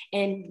at.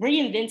 And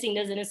reinventing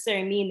doesn't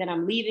necessarily mean that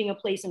I'm leaving a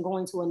place and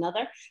going to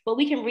another, but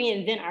we can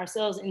reinvent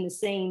ourselves in the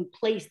same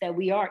place that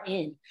we are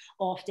in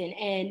often.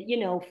 And, you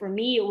know, for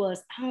me, it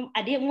was,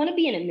 I didn't want to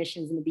be in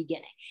admissions in the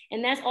beginning.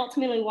 And that's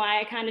ultimately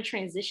why I kind of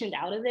transitioned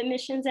out of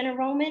admissions and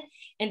enrollment.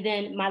 And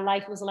then my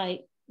life was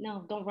like,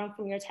 no, don't run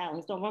from your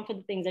talents. Don't run for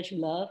the things that you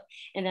love.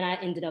 And then I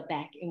ended up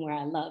back in where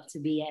I love to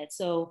be at.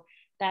 So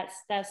that's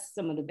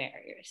some of the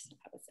barriers,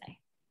 I would say.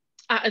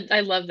 I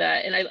love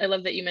that. And I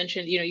love that you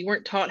mentioned, you know, you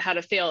weren't taught how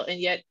to fail, and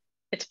yet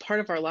it's part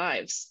of our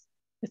lives.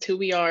 It's who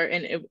we are,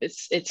 and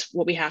it's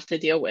what we have to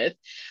deal with.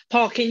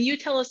 Paul, can you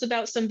tell us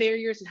about some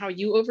barriers and how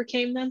you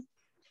overcame them?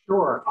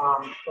 Sure.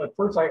 But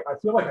first, I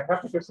feel like I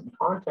have to give some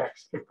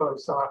context,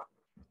 because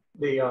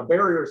the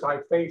barriers I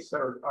face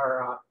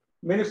are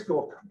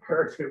minuscule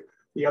compared to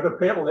the other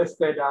panelists.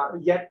 That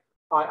yet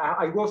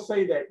I will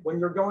say that when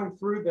you're going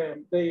through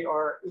them,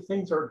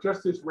 things are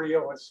just as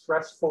real and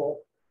stressful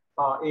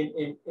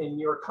in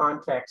your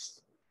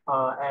context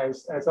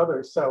as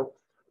others. So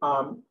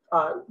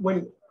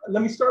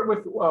let me start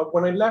with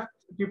when I left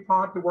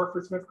DuPont to work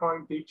for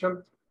SmithKline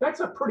Beecham. That's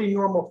a pretty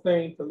normal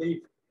thing to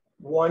leave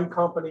one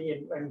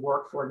company and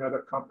work for another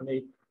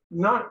company.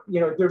 Not,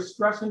 there's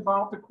stress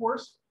involved, of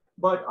course,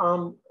 but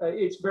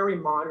it's very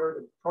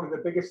minor. Probably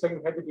the biggest thing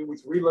we had to do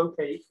was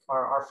relocate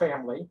our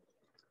family.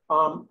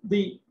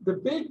 The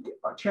big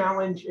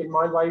challenge in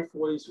my life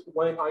was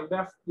when I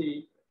left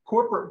the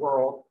corporate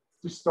world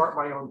to start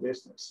my own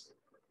business.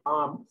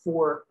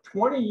 For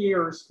 20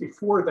 years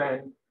before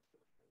then,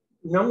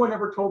 no one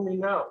ever told me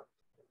no.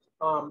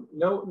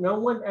 No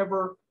one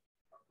ever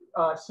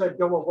said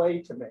go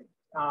away to me.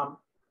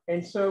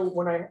 And so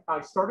when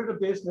I started a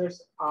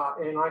business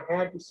and I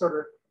had to sort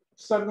of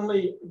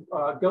suddenly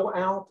go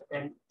out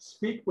and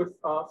speak with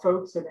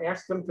folks and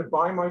ask them to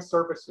buy my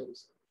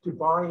services, to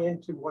buy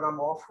into what I'm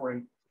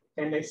offering,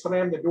 and they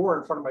slammed the door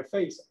in front of my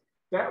face,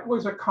 that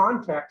was a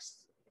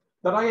context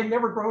that I had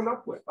never grown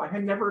up with. I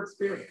had never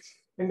experienced.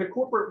 In the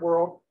corporate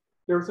world,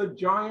 there's a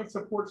giant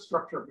support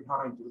structure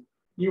behind you.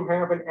 You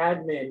have an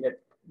admin that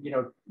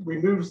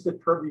removes the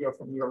trivia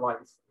from your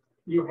life.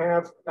 You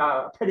have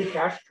a petty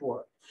cash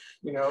drawer.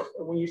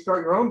 When you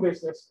start your own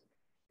business,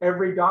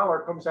 every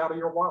dollar comes out of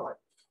your wallet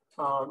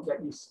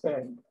that you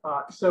spend.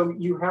 So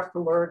you have to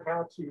learn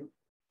how to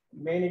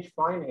manage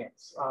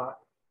finance.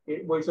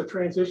 It was a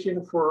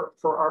transition for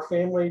our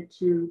family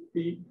to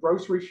be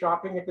grocery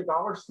shopping at the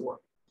dollar store.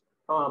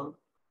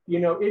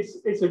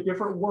 It's a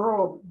different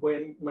world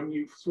when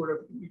you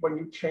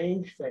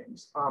change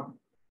things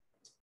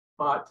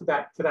to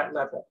that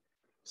level.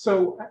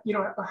 So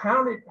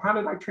how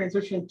did I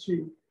transition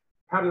to?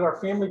 How did our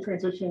family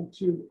transition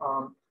to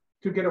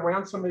get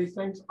around some of these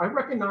things? I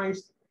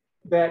recognized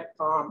that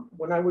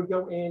when I would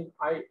go in,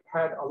 I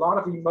had a lot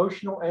of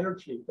emotional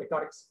energy that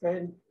got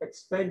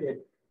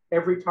expended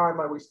every time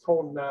I was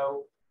told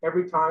no,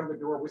 every time the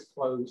door was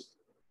closed.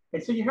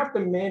 And so you have to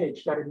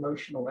manage that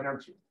emotional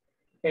energy.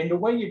 And the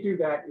way you do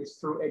that is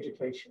through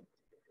education.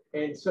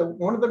 And so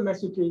one of the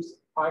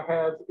messages I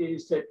have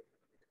is that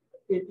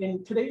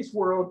in today's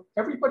world,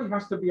 everybody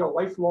has to be a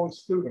lifelong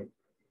student.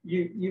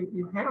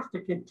 You have to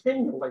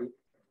continually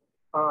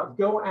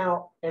go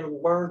out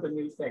and learn the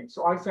new things.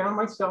 So I found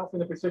myself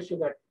in a position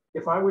that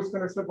if I was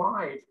going to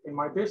survive in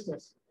my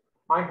business,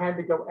 I had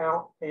to go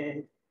out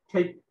and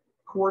take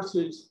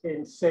courses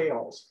in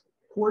sales,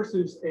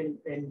 courses in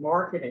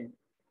marketing,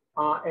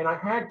 and I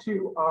had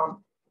to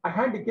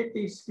get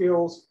these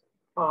skills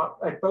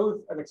at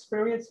both an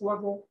experience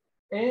level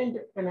and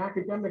an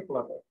academic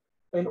level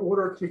in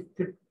order to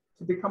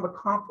become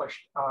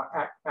accomplished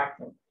at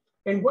them.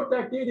 And what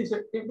that did is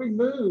it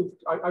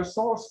removed, I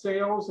saw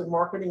sales and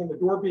marketing and the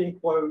door being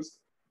closed,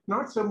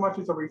 not so much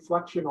as a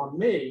reflection on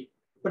me,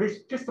 but it's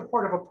just a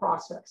part of a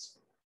process.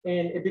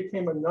 And it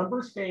became a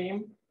numbers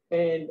game.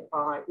 And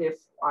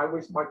if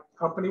my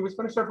company was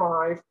going to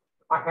survive,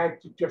 I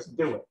had to just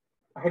do it.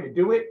 I had to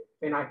do it,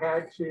 and I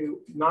had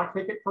to not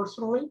take it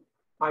personally.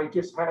 I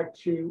just had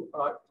to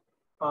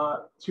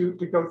go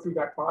through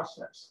that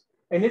process.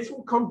 And this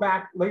will come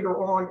back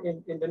later on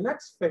in the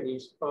next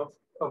phase of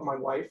my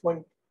life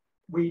when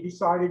we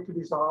decided to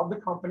dissolve the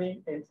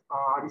company, and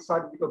I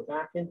decided to go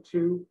back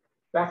into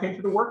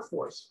the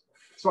workforce.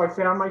 So I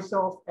found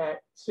myself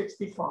at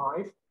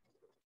 65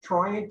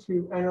 trying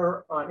to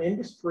enter an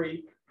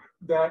industry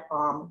that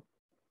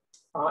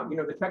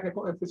the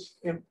technical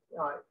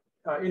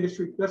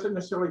industry doesn't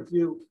necessarily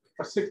view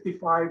a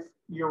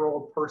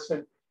 65-year-old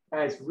person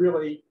as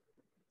really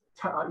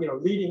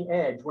leading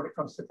edge when it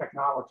comes to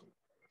technology.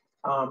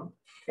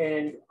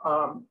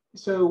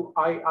 So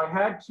I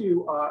had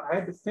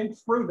to think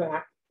through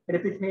that, and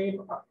it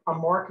became a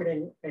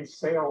marketing and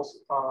sales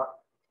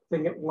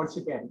thing once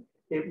again.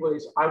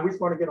 I was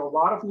going to get a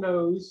lot of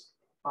no's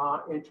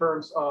in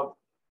terms of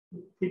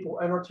people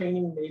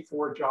entertaining me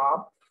for a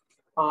job,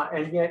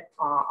 and yet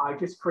I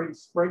just created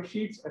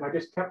spreadsheets and I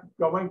just kept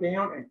going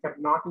down and kept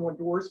knocking on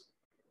doors.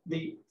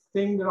 The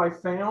thing that I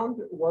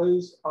found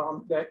was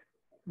that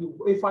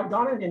if I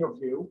got an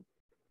interview,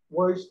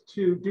 was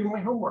to do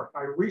my homework.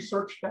 I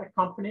researched that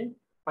company.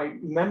 I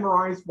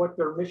memorized what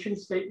their mission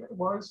statement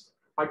was.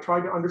 I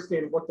tried to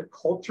understand what the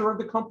culture of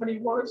the company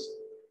was.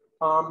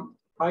 When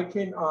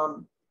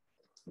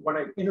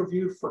I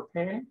interviewed for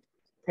Penn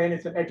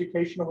is an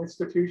educational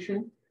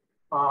institution.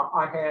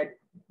 I had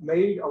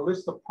made a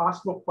list of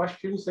possible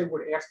questions they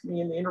would ask me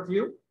in the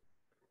interview,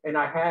 and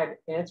I had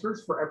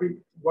answers for every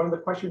one of the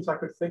questions I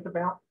could think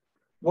about.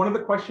 One of the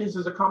questions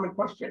is a common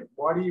question.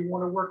 Why do you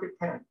want to work at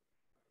Penn?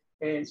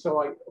 And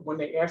so when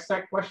they asked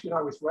that question,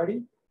 I was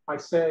ready. I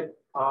said,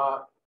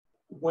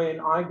 when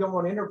I go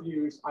on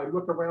interviews, I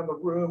look around the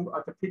room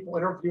at the people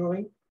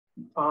interviewing,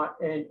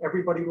 and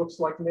everybody looks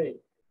like me.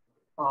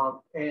 I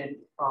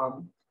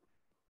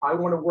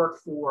want to work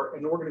for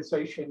an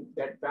organization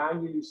that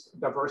values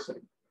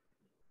diversity.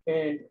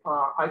 And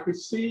I could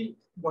see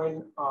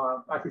in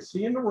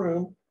the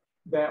room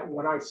that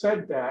when I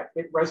said that,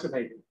 it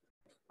resonated.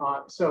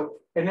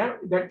 And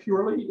that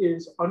purely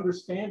is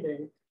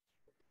understanding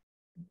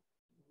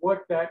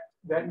what that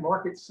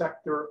market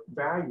sector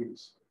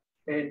values.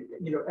 And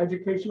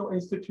educational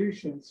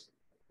institutions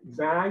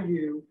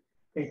value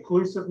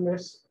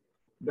inclusiveness,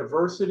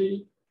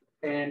 diversity,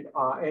 and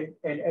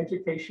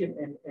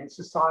education and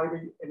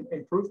society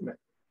improvement.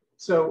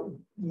 So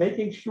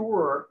making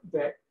sure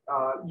that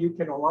you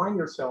can align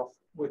yourself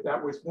with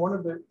that was one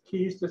of the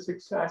keys to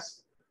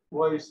success,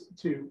 was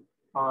to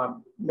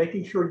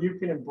making sure you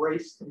can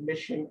embrace the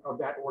mission of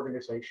that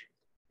organization,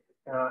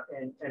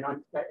 and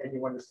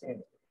you understand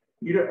it.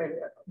 And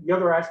the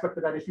other aspect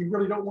of that is you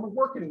really don't want to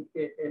work in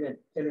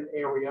an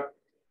area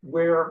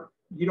where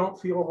you don't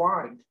feel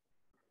aligned.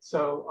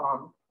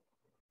 So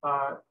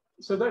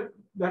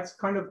that's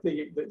kind of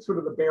the sort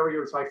of the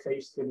barriers I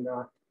faced in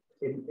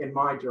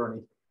my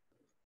journey.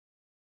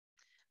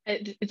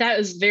 That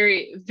was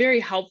very, very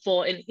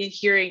helpful in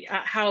hearing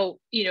how,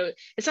 it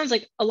sounds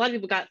like a lot of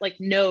people got like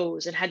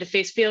no's and had to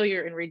face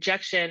failure and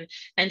rejection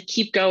and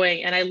keep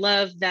going. And I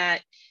love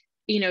that,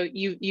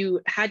 you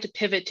had to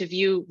pivot to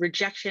view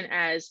rejection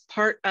as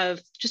part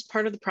of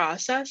the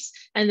process,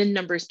 and then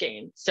numbers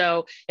game.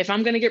 So if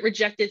I'm going to get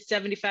rejected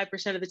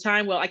 75% of the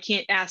time, well, I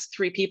can't ask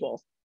 3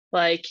 people.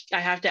 Like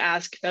I have to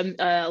ask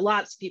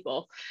lots of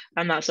people.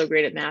 I'm not so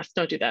great at math.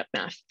 Don't do that,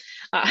 math.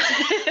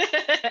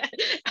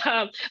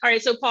 All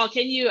right, so Paul,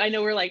 I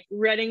know we're like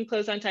running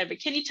close on time, but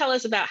can you tell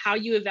us about how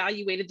you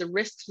evaluated the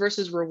risks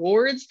versus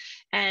rewards,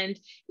 and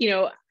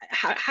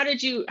how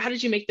did you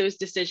make those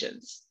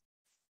decisions?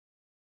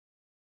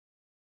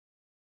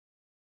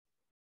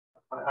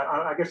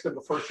 I guess I'm the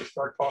first to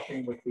start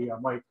talking with the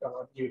mic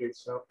muted,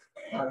 so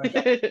I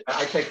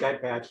take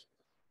that badge.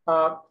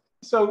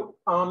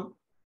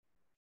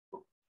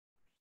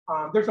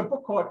 There's a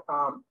book called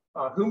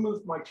Who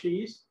Moved My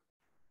Cheese?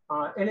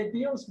 And it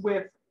deals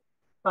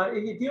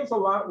a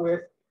lot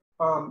with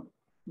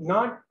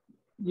not,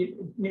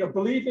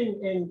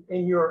 believing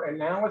in your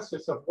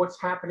analysis of what's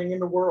happening in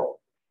the world,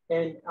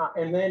 and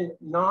then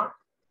not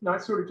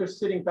sort of just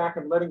sitting back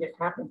and letting it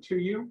happen to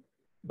you,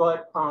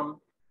 but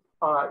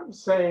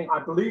saying, I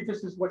believe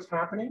this is what's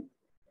happening,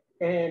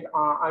 and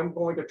I'm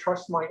going to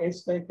trust my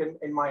instinct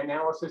and my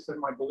analysis and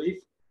my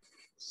belief.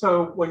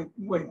 So when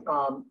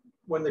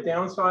the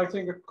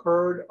downsizing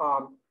occurred,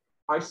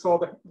 I saw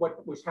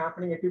what was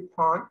happening at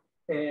DuPont,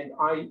 and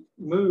I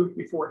moved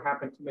before it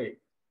happened to me.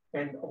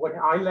 And when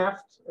I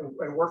left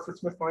and worked for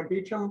Smith Kline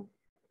Beecham,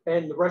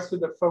 and the rest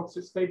of the folks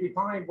that stayed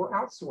behind were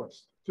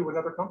outsourced to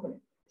another company.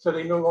 So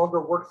they no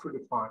longer worked for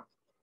DuPont.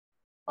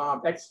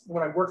 That's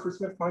when I worked for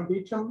Smith Kline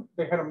Beecham.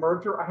 They had a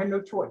merger. I had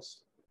no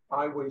choice.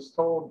 I was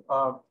told,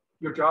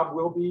 your job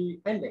will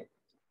be ending.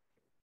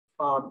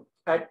 When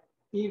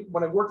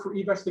I worked for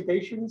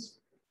eVestigations,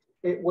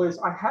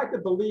 I had to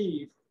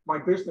believe my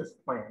business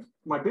plan.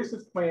 My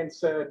business plan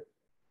said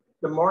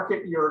the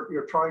market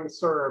you're trying to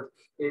serve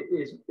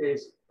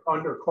is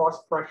under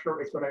cost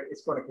pressure. It's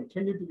going to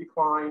continue to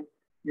decline.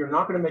 You're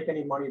not going to make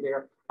any money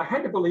there. I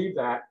had to believe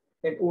that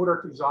in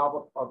order to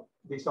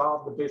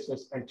dissolve the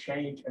business and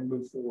change and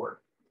move forward.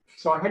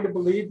 So I had to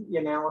believe the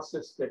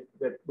analysis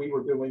that we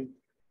were doing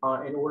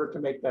in order to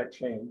make that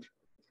change.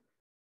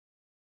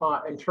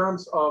 In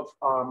terms of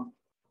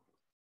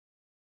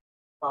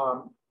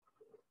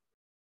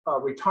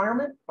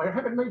retirement, I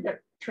haven't made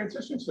that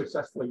transition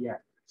successfully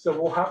yet. So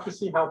we'll have to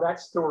see how that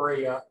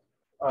story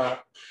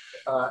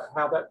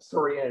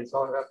ends.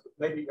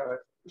 Maybe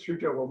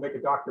Shuja will make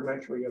a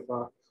documentary of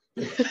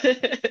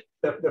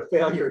the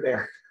failure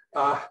there.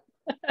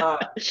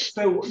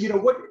 So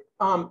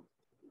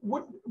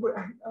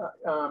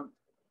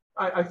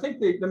I think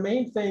the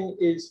main thing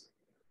is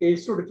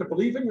sort of to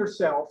believe in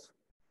yourself,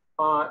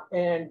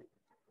 and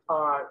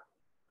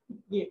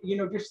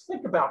just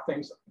think about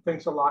things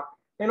a lot.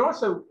 And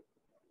also,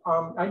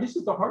 this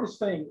is the hardest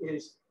thing,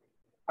 is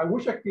I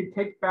wish I could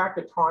take back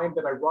the time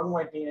that I wrung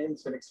my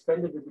hands and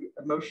expended the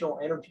emotional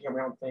energy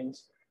around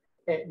things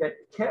that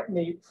kept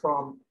me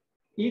from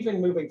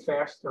even moving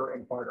faster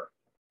and harder.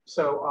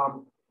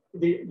 So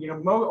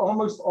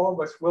almost all of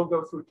us will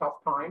go through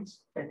tough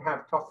times and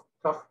have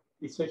tough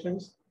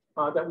decisions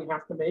that we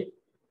have to make,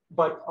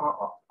 but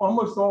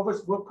almost all of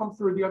us will come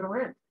through the other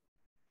end.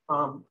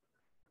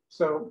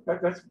 So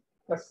that's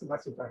the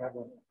message I have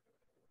on that.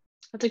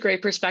 That's a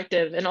great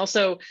perspective. And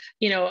also,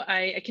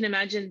 I can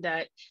imagine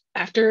that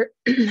after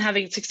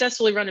having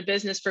successfully run a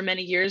business for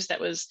many years that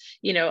was,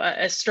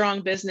 a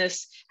strong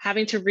business,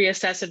 having to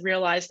reassess and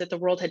realize that the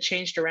world had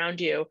changed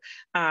around you.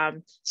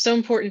 So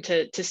important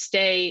to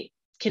stay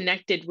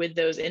connected with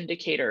those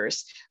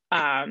indicators.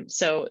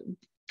 So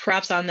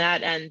props on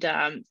that. And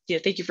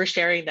thank you for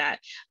sharing that.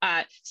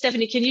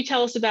 Stephanie, can you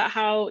tell us about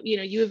how,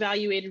 you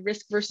evaluated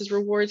risk versus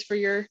rewards for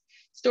your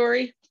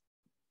story?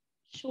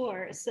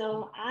 Sure.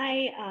 So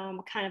I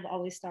kind of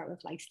always start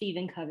with like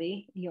Stephen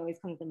Covey. He always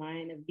comes to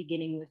mind, of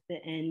beginning with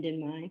the end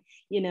in mind,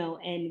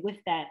 and with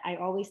that, I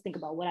always think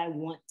about what I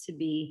want to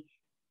be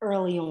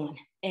early on,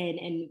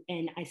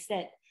 and I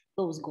set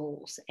those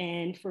goals.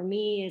 And for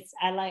me,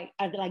 I like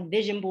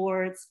vision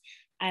boards.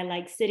 I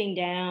like sitting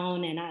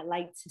down and I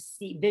like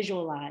to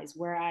visualize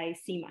where I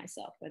see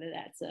myself, whether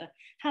that's a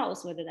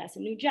house, whether that's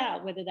a new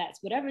job, whether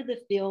that's whatever the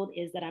field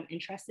is that I'm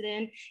interested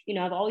in. You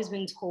know, I've always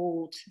been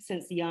told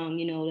since young,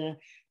 you know, to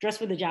dress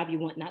for the job you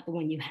want, not the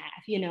one you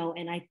have, you know,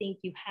 and I think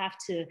you have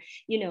to,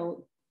 you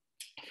know,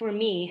 for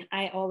me,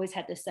 I always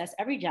had to assess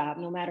every job,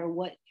 no matter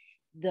what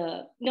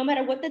the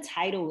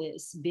title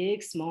is,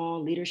 big,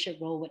 small, leadership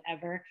role,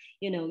 whatever,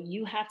 you know,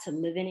 you have to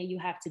live in it, you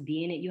have to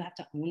be in it, you have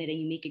to own it, and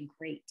you make it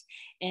great.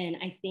 And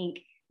I think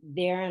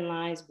therein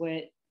lies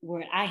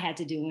what I had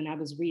to do when I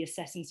was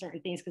reassessing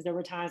certain things, because there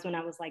were times when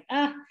I was like,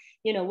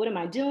 you know, what am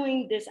I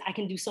doing? This, I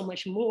can do so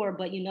much more,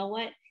 but you know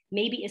what?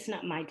 Maybe it's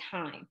not my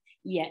time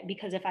yet,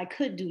 because if I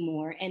could do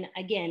more, and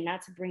again,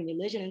 not to bring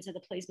religion into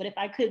the place, but if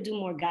I could do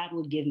more, God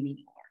would give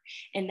me more.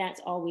 And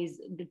that's always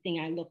the thing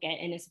I look at.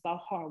 And it's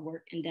about hard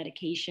work and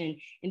dedication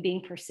and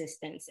being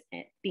persistent.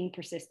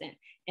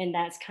 And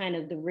that's kind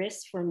of the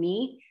risk for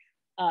me,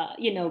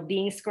 you know,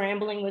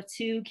 scrambling with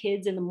 2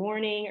 kids in the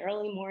morning,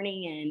 early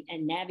morning,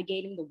 and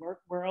navigating the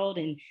work world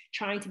and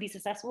trying to be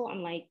successful.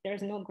 I'm like,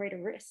 there's no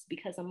greater risk,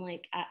 because I'm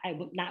like,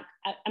 I'm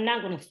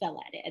not going to fail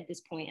at it at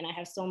this point. And I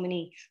have so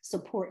many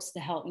supports to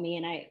help me.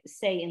 And I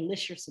say,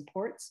 enlist your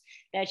supports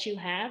that you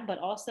have, but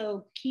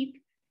also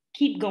keep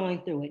going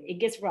through it. It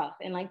gets rough.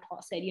 And like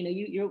Paul said, you know,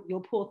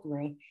 you'll pull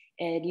through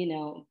and, you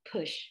know,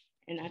 push,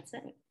 and that's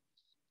it.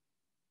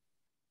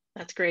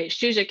 That's great.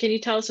 Shuja, can you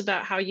tell us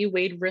about how you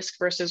weighed risk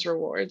versus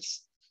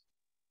rewards?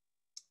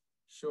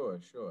 Sure.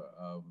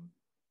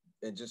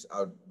 And I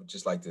would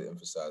just like to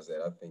emphasize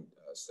that I think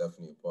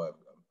Stephanie and Paul have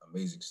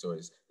amazing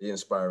stories. They're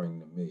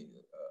inspiring to me,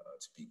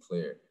 to be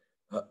clear.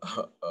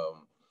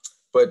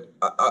 But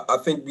I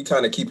think we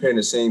kind of keep hearing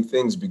the same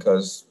things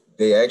because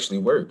they actually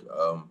work.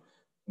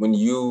 When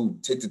you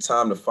take the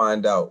time to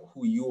find out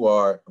who you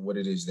are and what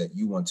it is that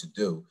you want to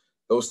do,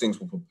 those things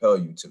will propel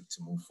you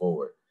to move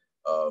forward.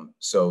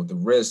 So the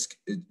risk,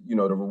 you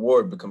know, the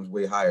reward becomes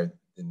way higher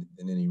than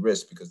any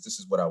risk, because this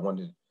is what I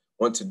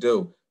want to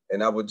do.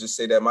 And I would just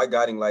say that my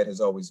guiding light has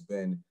always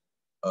been,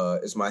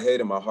 is my head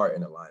and my heart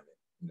in alignment?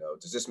 You know,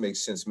 does this make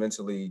sense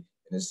mentally?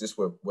 And is this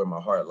where my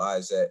heart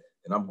lies at?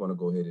 And I'm going to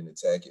go ahead and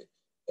attack it.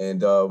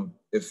 And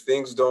if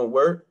things don't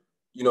work,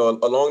 you know,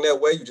 along that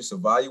way, you just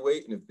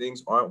evaluate. And if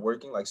things aren't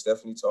working, like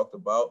Stephanie talked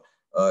about,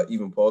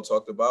 even Paul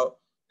talked about,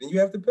 then you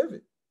have to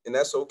pivot. And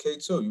that's okay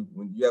too.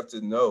 You have to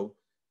know,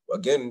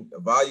 again,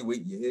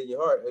 evaluate your head and your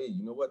heart. Hey,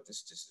 you know what?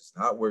 This just is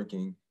not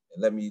working.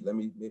 And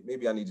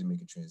maybe I need to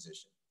make a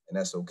transition. And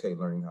that's okay,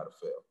 learning how to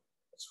fail.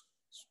 It's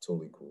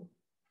totally cool.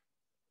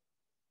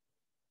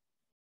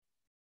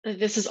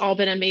 This has all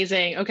been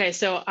amazing. Okay,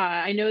 so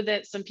I know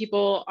that some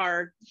people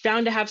are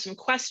bound to have some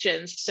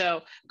questions.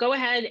 So go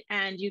ahead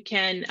and you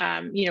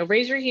can, you know,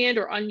 raise your hand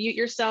or unmute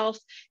yourself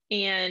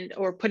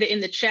or put it in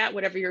the chat,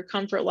 whatever your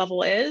comfort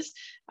level is.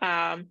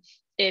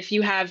 If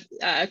you have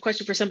a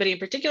question for somebody in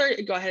particular,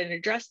 go ahead and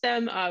address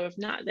them. If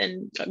not,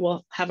 then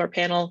we'll have our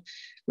panel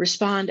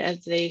respond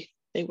as they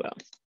will.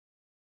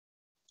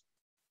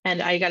 And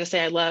I got to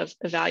say, I love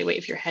evaluate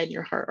if your head and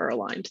your heart are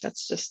aligned.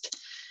 That's just,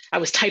 I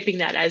was typing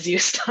that as you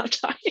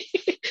stopped talking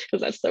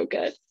because that's so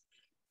good.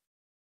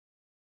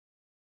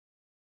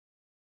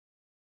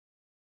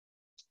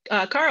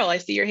 Carl, I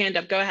see your hand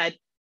up. Go ahead.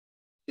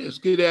 Yes,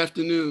 good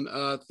afternoon.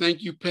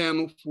 Thank you,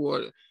 panel,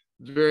 for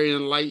very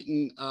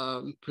enlightened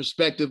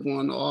perspective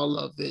on all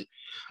of it.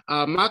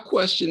 My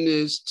question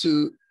is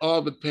to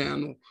all the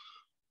panel,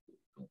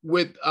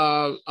 with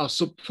a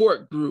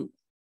support group.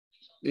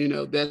 You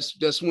know,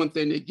 that's one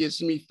thing that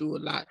gets me through a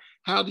lot.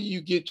 How do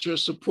you get your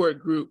support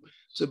group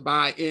to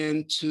buy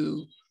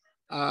into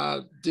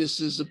this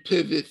is a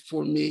pivot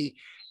for me,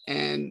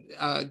 and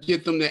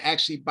get them to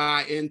actually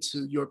buy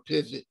into your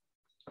pivot?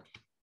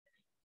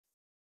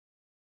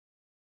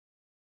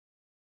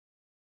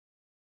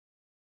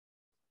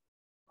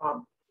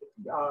 Do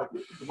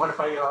you mind if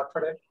I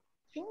try that?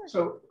 Sure.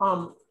 So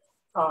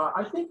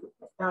I think,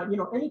 you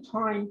know,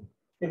 anytime,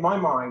 in my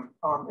mind,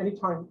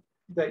 anytime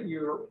that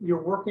you're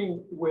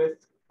working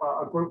with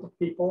a group of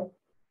people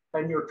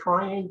and you're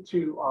trying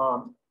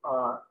to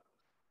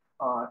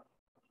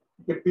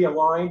be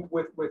aligned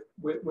with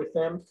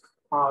them,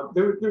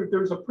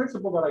 there's a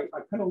principle that I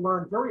kind of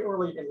learned very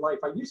early in life.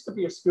 I used to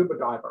be a scuba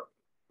diver,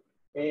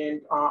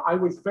 and I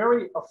was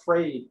very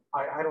afraid.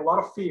 I had a lot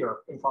of fear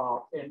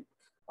involved. And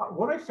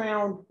what I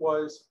found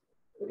was,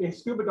 in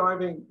scuba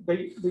diving,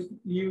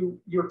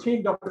 you're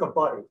teamed up with a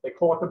buddy. They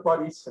call it the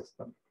buddy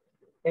system.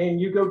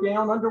 And you go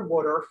down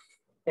underwater,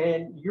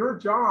 and your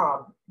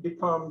job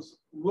becomes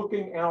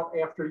looking out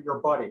after your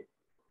buddy.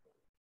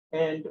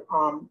 And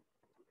I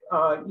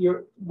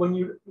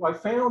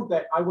found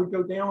that I would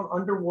go down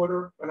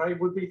underwater, and I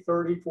would be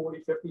 30, 40,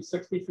 50,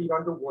 60 feet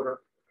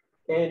underwater.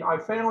 And I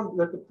found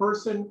that the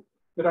person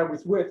that I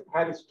was with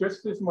had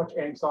just as much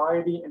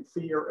anxiety and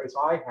fear as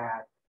I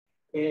had.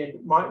 And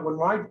when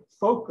my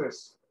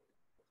focus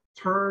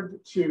turned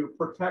to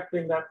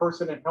protecting that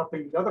person and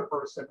helping the other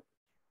person,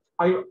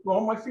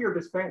 all my fear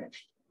just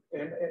vanished.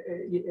 And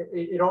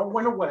it all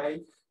went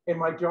away, and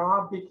my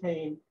job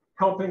became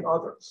helping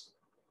others.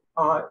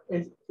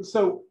 And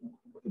so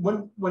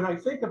when I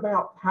think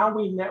about how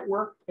we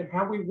network and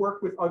how we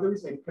work with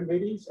others and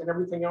committees and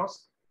everything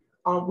else,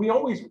 we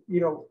always,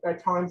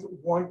 at times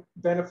want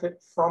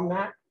benefit from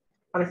that.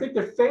 And I think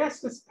the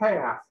fastest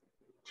path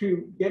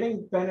to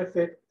getting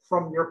benefit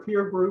from your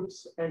peer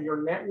groups and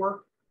your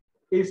network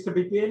is to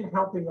begin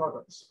helping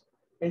others.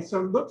 And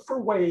so look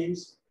for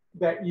ways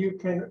that you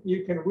can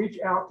reach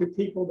out to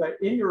people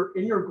that in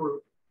your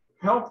group,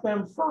 help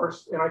them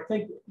first. And I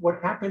think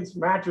what happens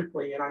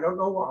magically, and I don't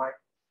know why,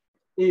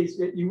 is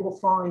that you will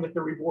find that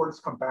the rewards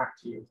come back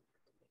to you.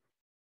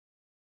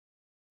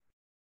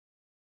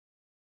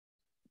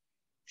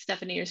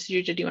 Stephanie or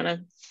Shuja, do you want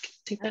to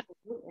take that?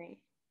 Absolutely.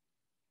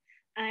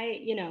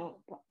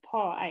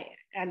 Paul,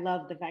 I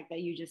love the fact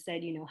that you just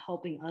said,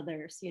 helping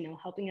others,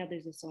 helping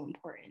others is so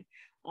important.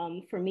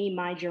 For me,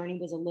 my journey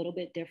was a little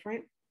bit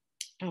different.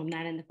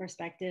 Not in the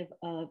perspective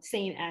of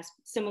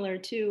similar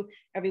to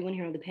everyone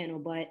here on the panel,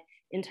 but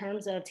in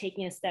terms of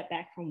taking a step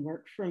back from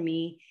work for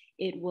me,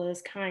 it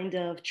was kind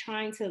of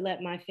trying to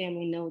let my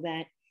family know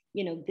that,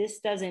 this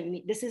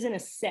isn't a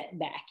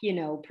setback,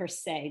 per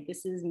se.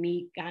 This is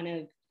me kind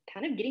of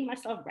getting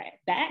myself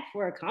back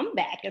for a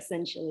comeback,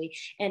 essentially,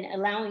 and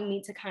allowing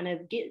me to kind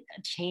of get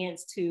a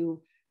chance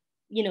to,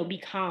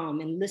 be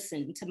calm and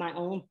listen to my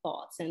own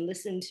thoughts and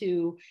listen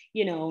to,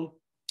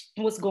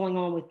 what's going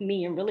on with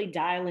me and really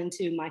dial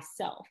into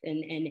myself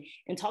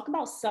and talk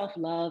about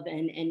self-love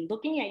and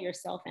looking at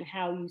yourself and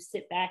how you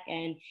sit back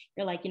and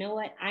you're like, you know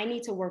what, I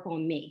need to work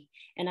on me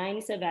and I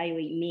need to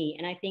evaluate me.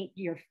 And I think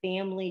your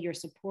family, your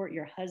support,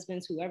 your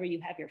husbands, whoever you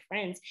have, your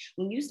friends,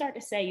 when you start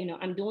to say,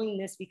 I'm doing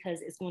this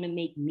because it's going to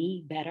make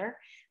me better,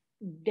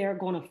 they're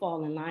going to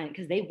fall in line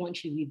because they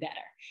want you to be better,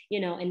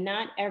 and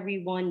not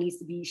everyone needs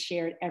to be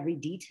shared every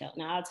detail.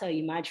 Now, I'll tell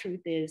you, my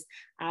truth is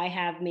I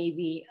have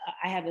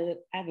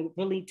a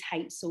really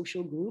tight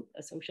social group,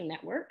 a social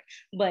network,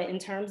 but in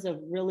terms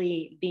of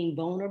really being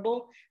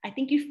vulnerable, I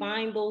think you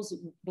find those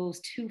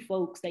two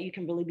folks that you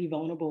can really be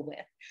vulnerable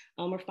with,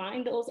 or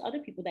find those other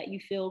people that you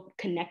feel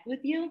connect with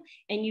you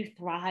and you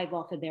thrive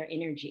off of their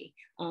energy,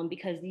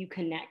 because you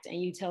connect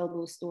and you tell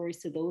those stories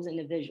to those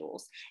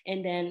individuals.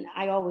 And then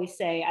I always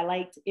say,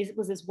 it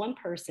was this one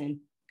person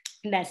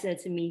that said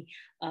to me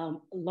a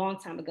long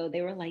time ago,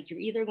 they were like,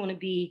 you're either going to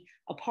be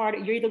a part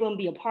of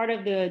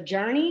the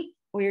journey,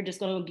 or you're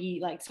just going to be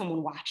like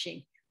someone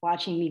watching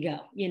me go,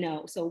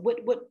 so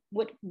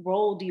what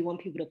role do you want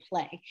people to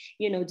play?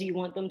 Do you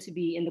want them to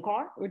be in the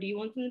car, or do you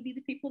want them to be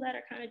the people that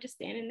are kind of just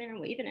standing there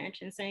and waving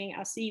at you and saying,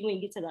 I'll see you when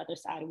you get to the other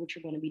side of what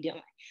you're going to be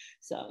doing?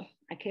 So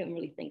I couldn't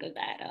really think of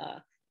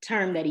that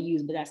term that he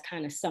used, but that's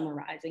kind of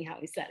summarizing how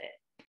he said it.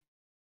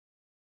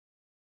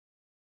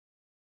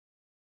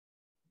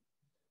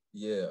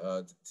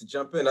 Yeah, to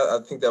jump in, I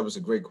think that was a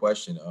great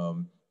question.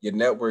 Your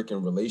network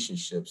and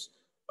relationships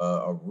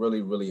are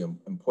really, really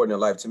important in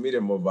life. To me,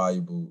 they're more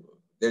valuable.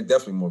 They're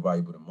definitely more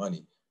valuable than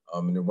money.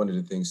 And they're one of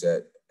the things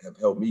that have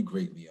helped me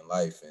greatly in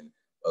life. And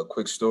a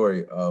quick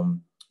story,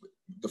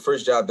 the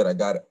first job that I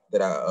got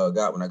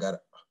when I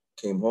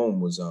came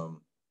home was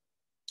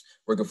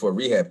working for a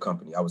rehab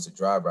company. I was a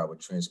driver. I would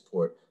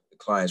transport the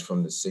clients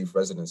from the safe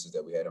residences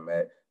that we had them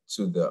at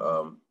to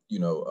the,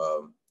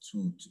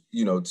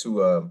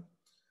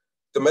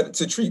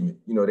 to treatment.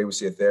 They would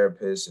see a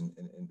therapist and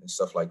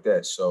stuff like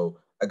that. So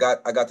I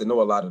got to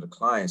know a lot of the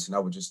clients, and I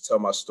would just tell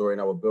my story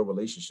and I would build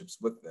relationships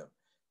with them.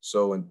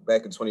 So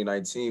back in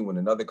 2019, when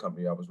another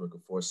company I was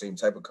working for, same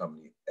type of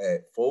company,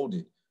 had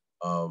folded,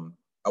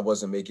 I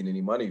wasn't making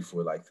any money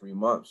for like 3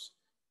 months.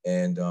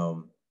 And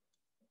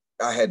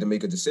I had to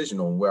make a decision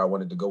on where I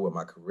wanted to go with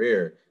my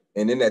career.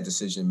 And in that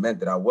decision meant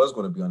that I was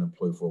going to be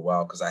unemployed for a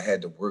while because I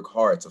had to work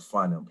hard to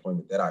find the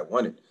employment that I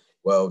wanted.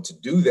 Well, to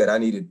do that, I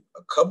needed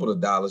a couple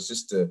of dollars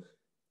just to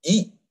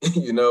eat,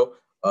 and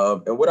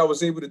what I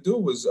was able to do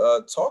was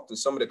talk to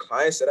some of the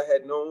clients that I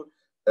had known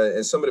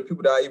and some of the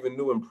people that I even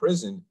knew in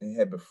prison and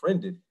had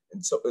befriended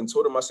and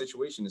told them my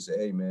situation and said,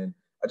 hey, man,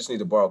 I just need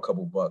to borrow a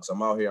couple bucks.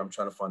 I'm out here. I'm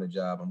trying to find a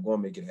job. I'm going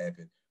to make it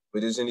happen.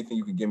 But is there anything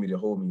you can give me to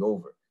hold me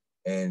over?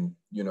 And,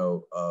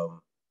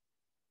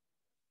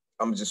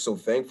 I'm just so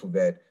thankful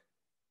that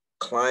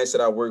clients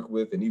that I work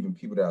with and even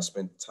people that I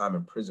spent time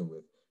in prison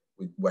with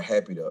were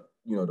happy to,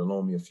 to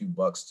loan me a few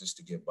bucks just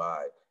to get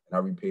by. And I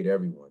repaid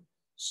everyone.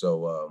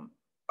 So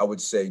I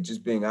would say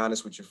just being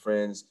honest with your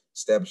friends,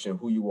 establishing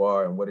who you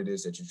are and what it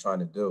is that you're trying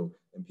to do,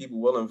 and people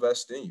will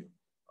invest in you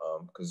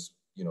because,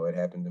 it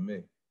happened to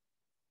me.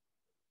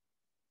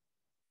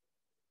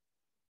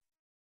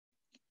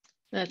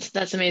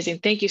 That's amazing.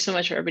 Thank you so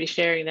much for everybody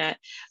sharing that.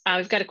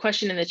 We've got a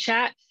question in the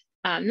chat.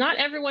 Not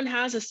everyone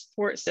has a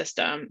support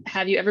system.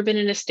 Have you ever been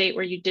in a state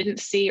where you didn't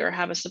see or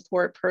have a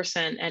support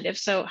person? And if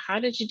so, how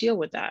did you deal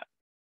with that?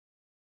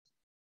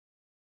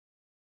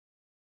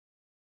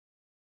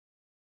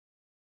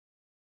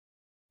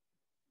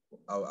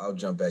 I'll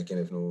jump back in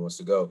if no one wants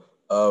to go.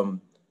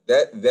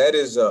 That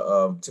is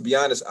to be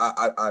honest,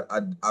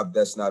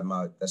 that's not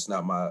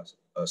my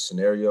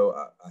scenario.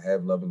 I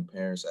have loving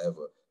parents. I have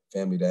a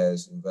family that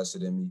has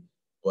invested in me,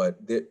 but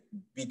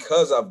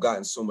because I've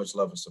gotten so much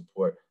love and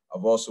support,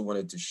 I've also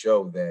wanted to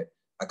show that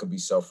I could be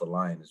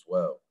self-reliant as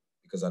well,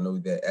 because I know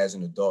that as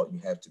an adult, you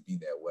have to be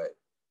that way.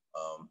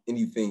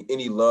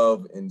 Any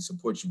love and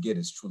support you get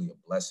is truly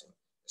a blessing.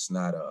 It's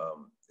not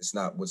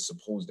what's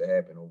supposed to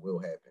happen or will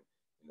happen,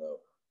 you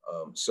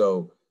know.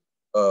 So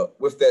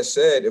with that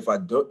said, if I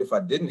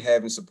didn't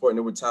have any support, and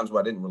there were times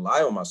where I didn't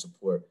rely on my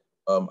support,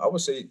 I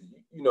would say,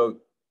 you know,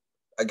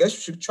 I guess you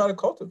should try to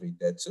cultivate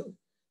that too.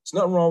 There's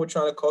nothing wrong with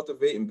trying to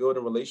cultivate and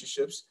building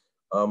relationships.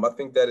 I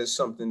think that is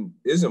something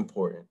is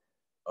important.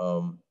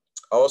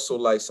 I also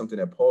like something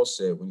that Paul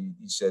said when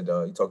he said,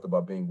 he talked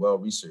about being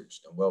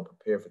well-researched and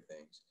well-prepared for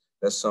things.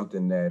 That's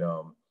something that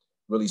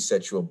really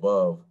sets you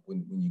above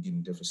when you get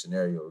in different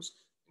scenarios.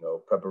 You know,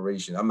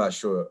 preparation, I'm not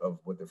sure of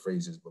what the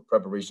phrase is, but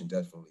preparation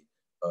definitely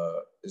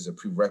is a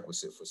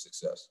prerequisite for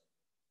success.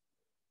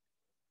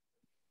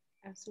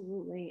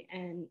 Absolutely.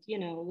 And, you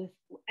know,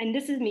 and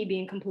this is me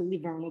being completely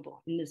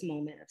vulnerable in this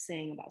moment of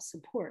saying about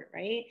support,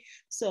 right?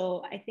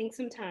 So I think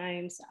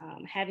sometimes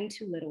having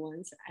two little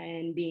ones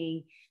and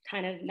being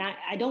kind of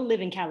I don't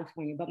live in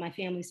California, but my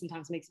family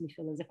sometimes makes me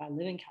feel as if I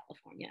live in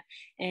California.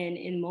 And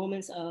in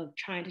moments of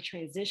trying to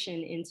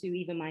transition into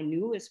even my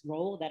newest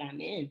role that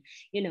I'm in,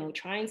 you know,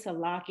 trying to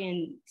lock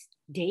in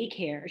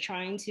daycare,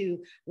 trying to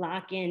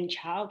lock in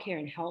childcare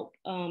and help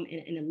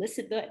and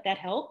elicit that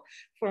help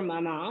for my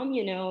mom,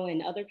 you know,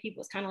 and other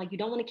people. It's kind of like you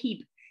don't want to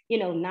keep, you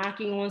know,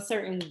 knocking on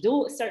certain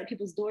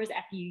people's doors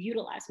after you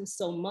utilize them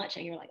so much.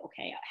 And you're like,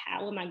 okay,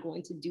 how am I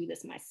going to do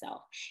this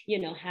myself? You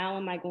know, how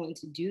am I going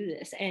to do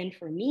this? And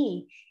for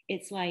me,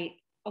 it's like,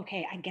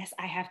 okay, I guess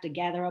I have to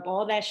gather up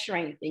all that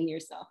strength in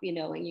yourself, you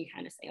know, and you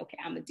kind of say, okay,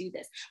 I'm gonna do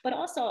this. But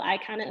also I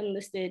kind of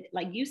enlisted,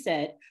 like you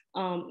said,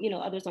 you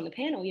know, others on the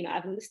panel, you know,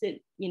 I've enlisted,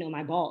 you know,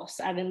 my boss,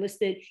 I've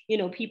enlisted, you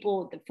know,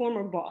 people, the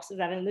former bosses,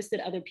 I've enlisted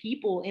other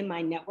people in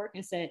my network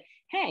and said,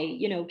 hey,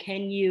 you know,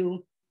 can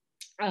you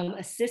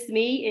assist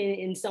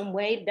me in some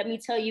way? Let me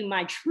tell you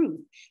my truth.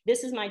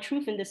 This is my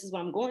truth, and this is what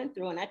I'm going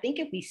through. And I think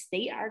if we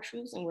state our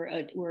truths and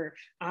we're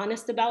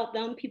honest about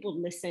them, people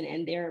listen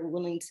and they're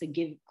willing to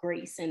give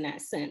grace in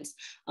that sense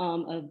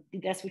of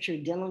that's what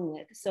you're dealing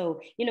with.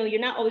 So, you know, you're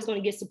not always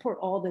going to get support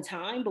all the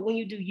time, but when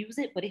you do, use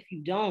it. But if you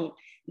don't,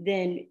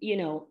 then, you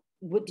know,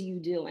 what do you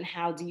do and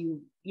how do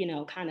you, you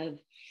know, kind of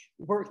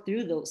work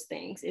through those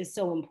things is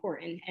so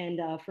important. And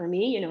for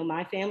me, you know,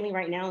 my family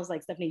right now is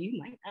like, Stephanie, you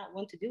might not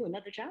want to do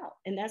another child.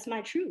 And that's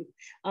my truth.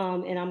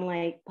 And I'm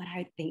like, but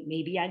I think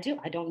maybe I do.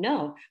 I don't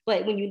know.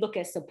 But when you look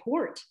at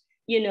support,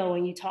 you know,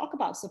 when you talk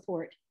about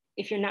support,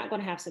 if you're not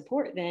going to have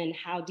support, then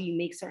how do you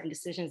make certain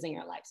decisions in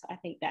your life? So I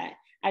think that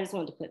I just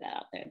wanted to put that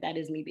out there. That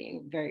is me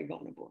being very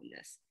vulnerable in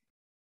this.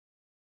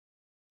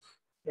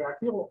 Yeah, I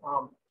feel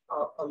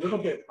a little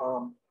bit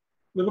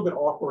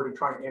awkward in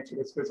trying to answer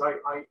this because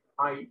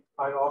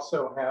I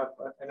also have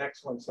an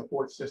excellent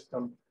support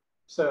system.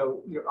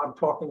 So I'm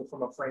talking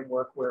from a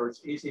framework where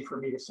it's easy for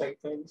me to say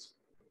things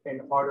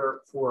and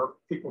harder for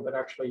people that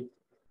actually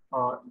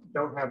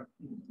don't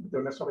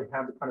necessarily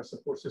have the kind of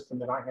support system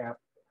that I have.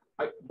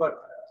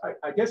 But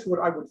I guess what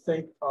I would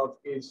think of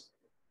is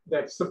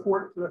that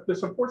the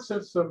support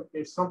system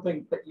is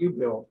something that you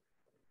build.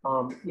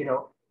 You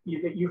know,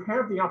 you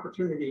have the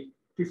opportunity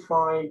to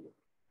find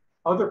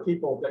other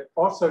people that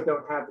also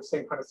don't have the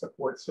same kind of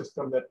support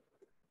system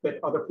that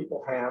other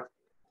people have,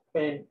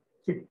 and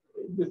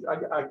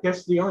I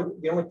guess the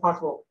only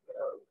possible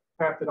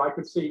path that I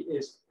could see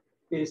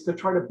is to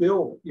try to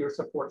build your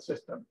support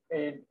system.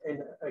 And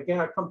again,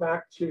 I come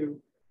back to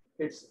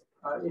it's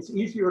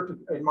easier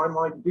to, in my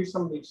mind, to do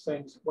some of these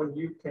things when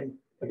you can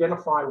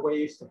identify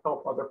ways to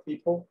help other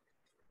people,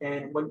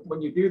 and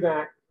when you do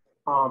that,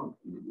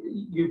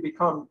 you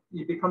become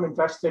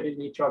invested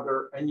in each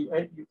other, and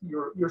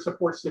your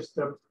support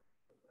system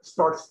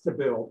starts to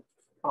build.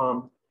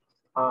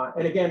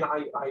 And again,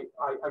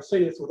 I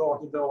say this with all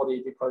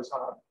humility because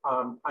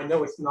I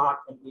know it's not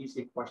an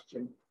easy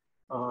question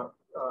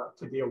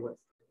to deal with.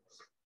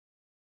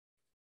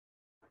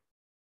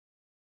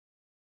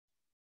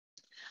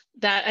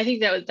 I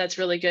think that's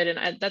really good,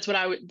 and that's what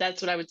I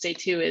would say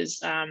too. Is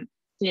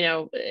you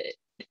know,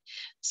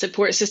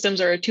 support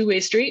systems are a two-way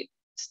street.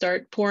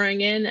 Start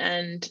pouring in,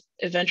 and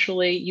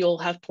eventually you'll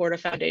have poured a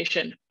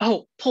foundation.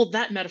 Oh, pulled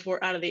that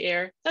metaphor out of the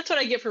air. That's what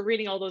I get for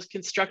reading all those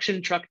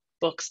construction truck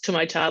books to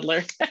my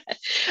toddler.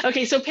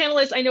 Okay, so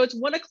panelists, I know it's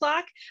 1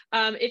 o'clock.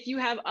 If you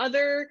have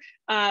other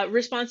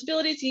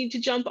responsibilities, you need to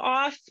jump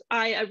off.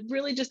 I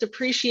really just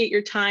appreciate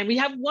your time. We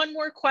have one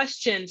more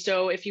question,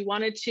 so if you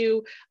wanted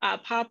to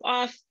pop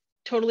off,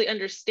 totally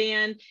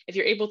understand. If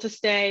you're able to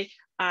stay,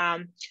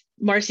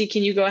 Marcy,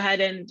 can you go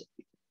ahead and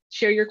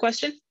share your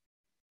question?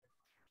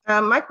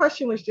 My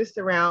question was just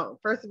around,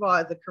 first of all,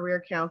 as a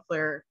career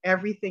counselor,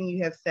 everything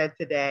you have said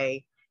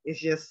today is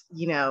just,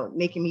 you know,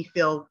 making me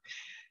feel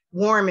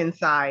warm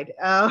inside.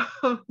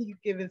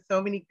 You've given so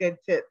many good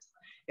tips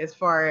as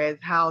far as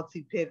how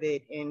to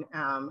pivot and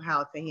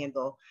how to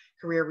handle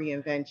career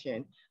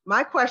reinvention.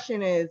 My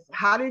question is,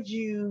 how did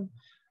you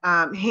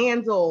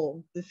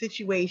handle the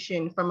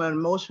situation from an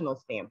emotional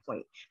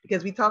standpoint?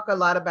 Because we talk a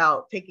lot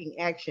about taking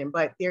action,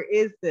 but there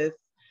is this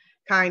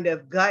kind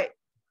of gut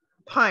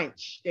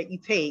punch that you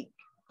take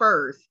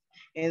first,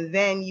 and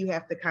then you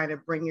have to kind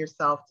of bring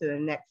yourself to the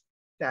next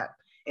step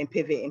and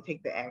pivot and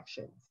take the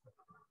actions.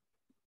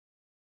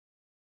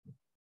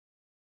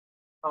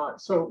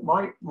 So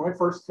my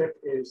first tip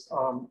is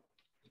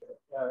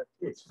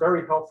it's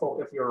very helpful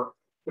if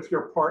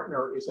your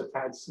partner is a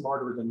tad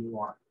smarter than you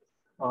are,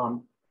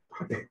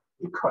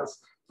 because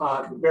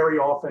very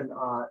often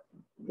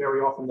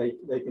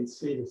they can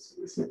see this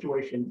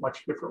situation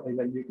much differently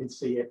than you can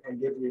see it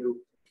and give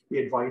you the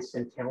advice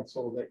and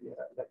counsel that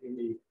you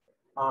need.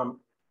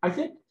 I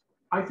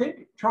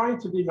think trying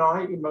to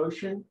deny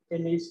emotion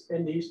in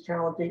these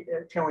challenging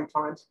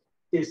times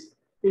is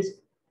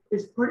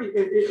pretty.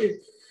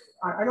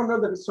 I don't know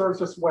that it serves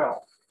us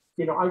well.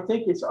 You know, I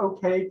think it's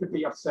okay to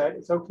be upset.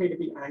 It's okay to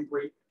be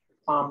angry.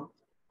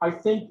 I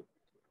think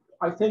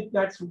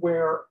that's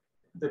where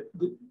the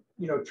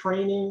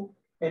training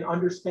and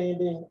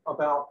understanding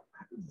about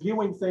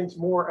viewing things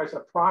more as a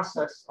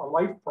process, a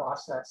life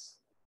process,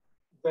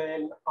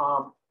 than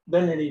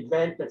an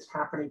event that's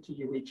happening to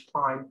you each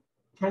time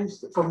tends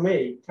to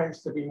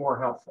be more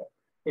helpful.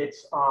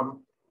 It's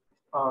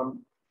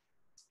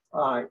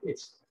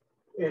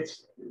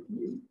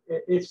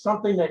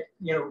something that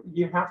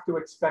you have to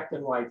expect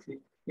in life.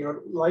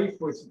 Life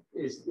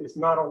is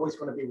not always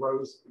going to be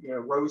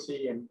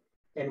rosy and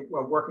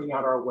working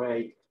out our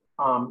way.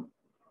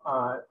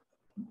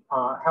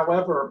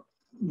 However,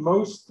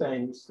 most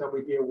things that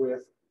we deal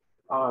with,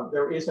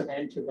 there is an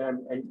end to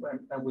them,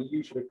 and we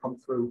usually come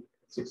through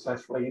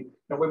successfully.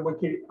 And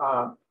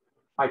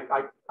I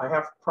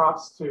have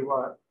props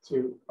to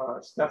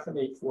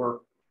Stephanie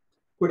for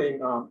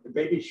putting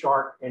Baby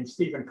Shark and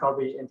Stephen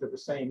Covey into the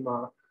same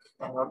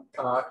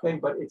thing,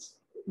 but it's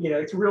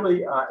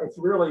really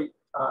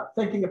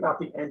thinking about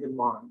the end in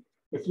mind.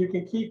 If you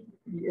can keep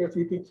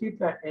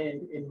that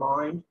end in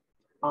mind,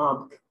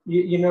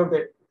 you know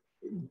that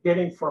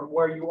getting from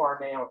where you are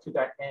now to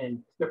that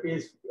end, there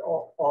is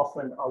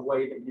often a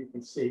way that you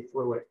can see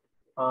through it,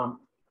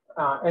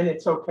 and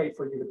it's okay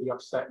for you to be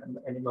upset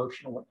and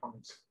emotional at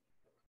times.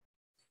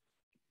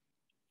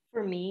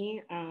 For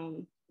me,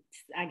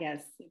 I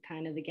guess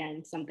kind of,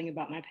 again, something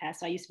about my past.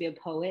 So I used to be a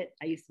poet.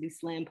 I used to do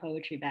slam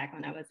poetry back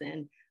when I was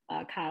in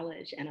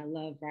college, and I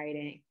love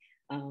writing.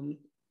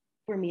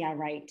 For me, I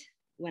write.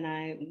 When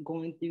I'm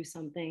going through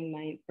something,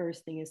 my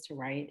first thing is to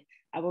write.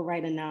 I will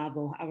write a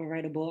novel. I will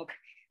write a book.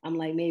 I'm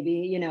like,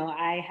 maybe,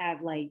 I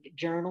have like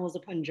journals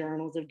upon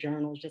journals of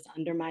journals just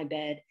under my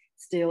bed,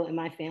 still in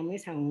my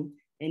family's home.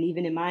 And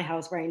even in my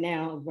house right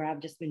now, where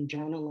I've just been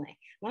journaling.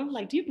 And I'm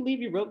like, do you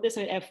believe you wrote this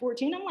at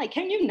 14? I'm like,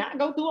 can you not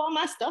go through all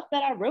my stuff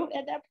that I wrote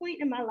at that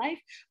point in my life?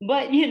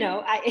 But, I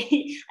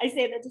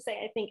say that to say,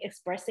 I think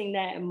expressing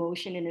that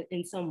emotion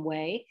in some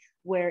way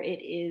where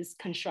it is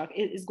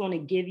it is going to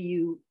give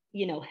you,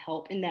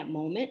 help in that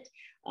moment,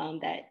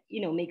 that,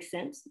 makes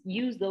sense.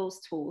 Use those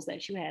tools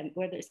that you have,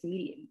 whether it's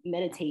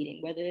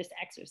meditating, whether it's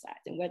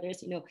exercising, whether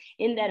it's,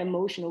 in that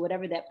emotion or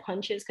whatever that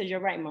punch is, because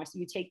you're right, Marcia,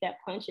 you take that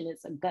punch and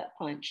it's a gut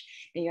punch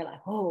and you're like,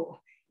 oh,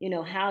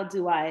 how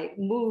do I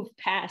move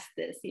past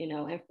this,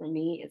 and for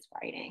me, it's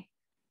writing.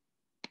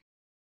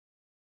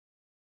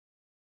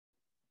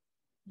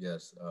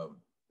 Yes,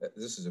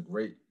 this is a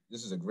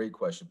great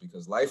question,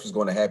 because life is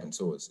going to happen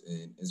to us,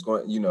 and it's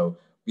going,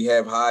 we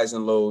have highs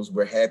and lows.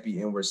 We're happy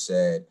and we're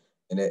sad,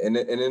 and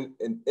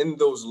in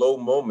those low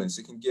moments,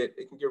 it can get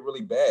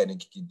really bad and it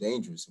can get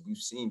dangerous. And we've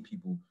seen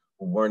people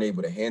who weren't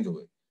able to handle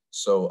it.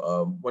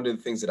 So one of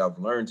the things that I've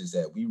learned is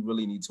that we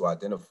really need to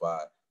identify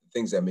the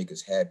things that make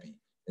us happy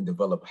and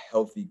develop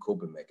healthy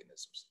coping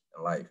mechanisms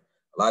in life.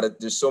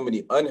 There's so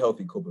many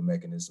unhealthy coping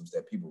mechanisms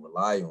that people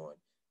rely on,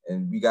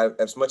 and we got,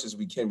 as much as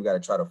we can, we got to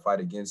try to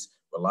fight against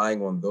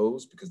relying on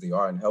those, because they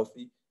are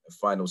unhealthy, and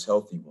find those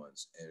healthy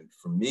ones. And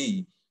for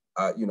me,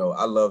 I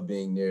love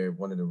being near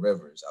one of the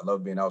rivers. I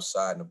love being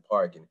outside in the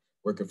park and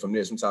working from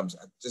there. Sometimes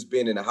just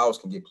being in the house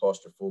can get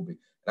claustrophobic.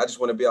 And I just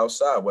want to be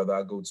outside, whether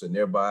I go to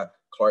nearby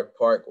Clark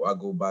Park or I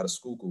go by the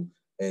Schuylkill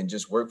and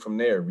just work from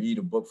there, read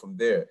a book from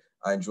there.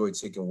 I enjoy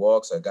taking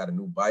walks. I got a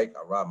new bike.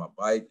 I ride my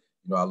bike.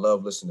 I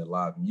love listening to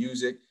live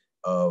music.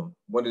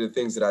 One of the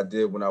things that I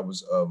did when I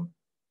was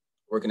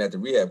working at the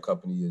rehab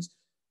company is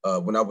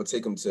when I would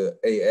take them to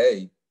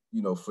AA,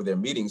 for their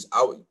meetings,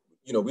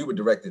 we were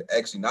directed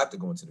actually not to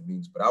go into the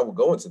meetings, but I would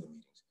go into the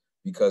meetings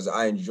because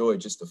I enjoyed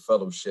just the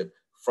fellowship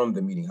from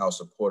the meeting, how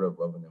supportive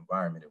of an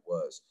environment it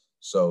was.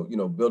 So,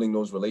 building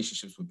those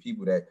relationships with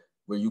people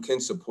where you can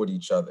support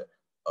each other.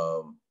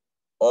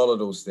 All of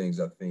those things,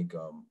 I think,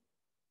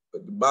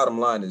 but the bottom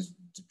line is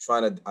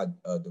trying to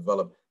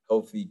develop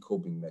healthy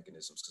coping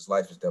mechanisms, because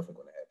life is definitely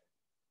going to happen.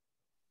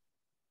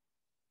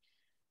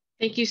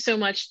 Thank you so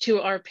much to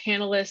our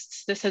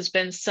panelists. This has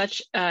been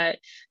such an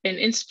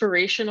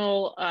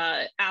inspirational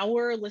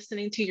hour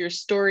listening to your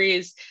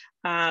stories.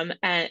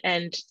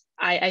 And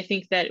I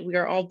think that we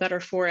are all better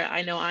for it.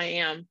 I know I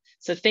am.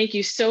 So thank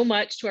you so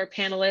much to our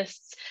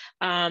panelists.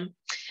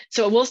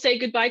 So we'll say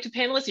goodbye to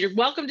panelists. You're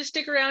welcome to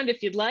stick around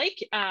if you'd like,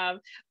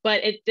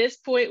 but at this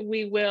point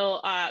we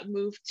will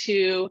move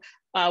to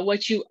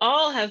what you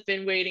all have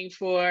been waiting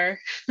for,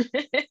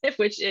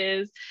 which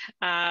is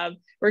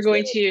we're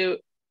going to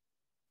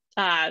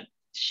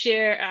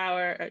share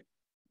our,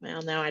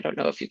 well, now I don't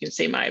know if you can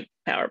see my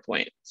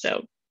PowerPoint,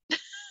 so.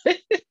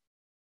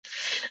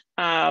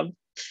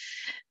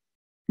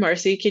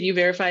 Marcy, can you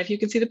verify if you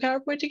can see the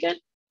PowerPoint again?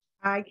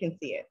 I can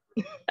see it.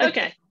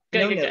 Okay,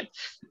 good, good.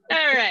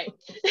 All right.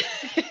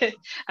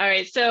 All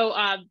right, so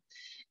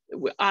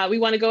we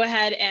want to go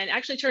ahead and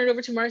actually turn it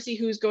over to Marcy,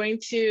 who's going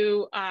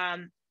to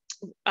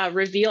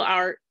reveal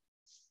our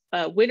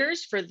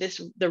winners for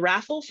the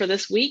raffle for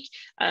this week.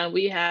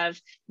 We have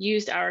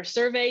used our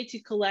survey to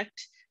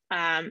collect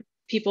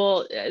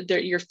people,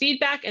 your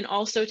feedback, and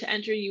also to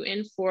enter you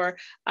in for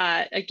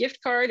a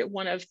gift card,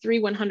 one of 3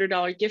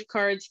 $100 gift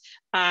cards.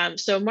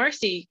 So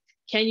Marcy,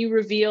 can you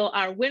reveal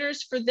our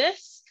winners for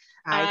this?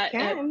 I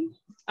can.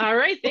 All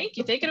right, thank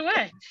you. Take it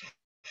away.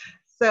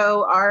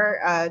 So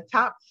our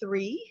top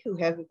 3 who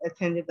have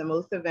attended the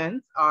most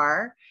events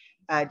are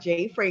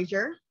Jay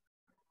Frazier,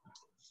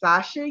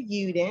 Sasha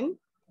Uden,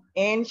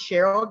 and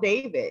Cheryl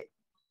David.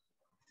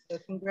 So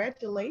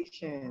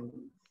congratulations.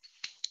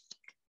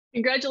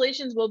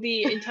 Congratulations. We'll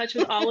be in touch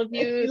with all of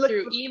you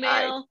through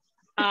email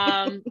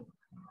to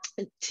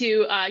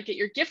get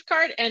your gift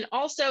card. And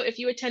also, if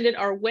you attended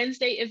our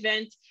Wednesday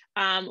event,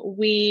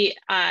 we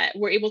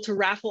were able to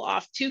raffle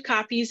off 2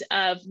 copies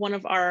of one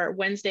of our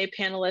Wednesday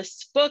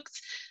panelists'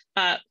 books.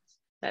 I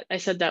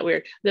said that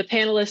weird. The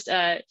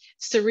panelist,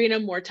 Serena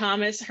Moore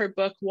Thomas, her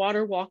book,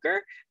 Water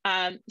Walker.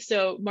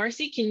 So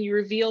Marcy, can you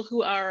reveal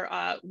who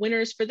our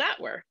winners for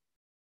that were?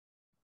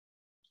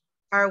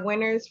 Our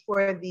winners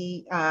for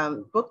the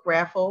book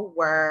raffle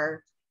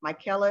were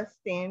Michaela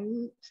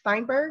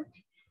Steinberg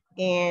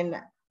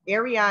and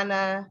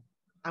Ariana,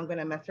 I'm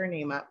gonna mess her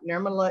name up,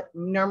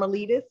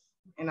 Nurmalides,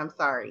 and I'm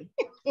sorry.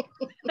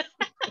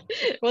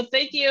 Well,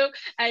 thank you,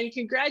 and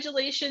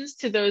congratulations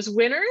to those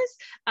winners.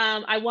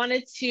 I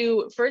wanted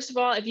to, first of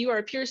all, if you are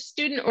a Peirce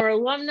student or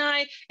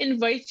alumni,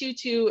 invite you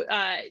to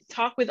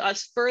talk with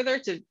us further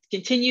to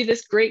continue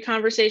this great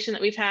conversation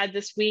that we've had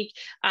this week.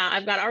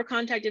 I've got our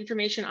contact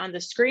information on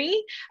the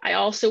screen. I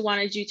also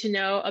wanted you to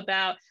know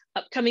about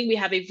upcoming, we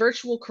have a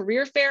virtual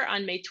career fair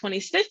on May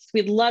 26th.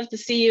 We'd love to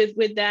see you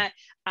with that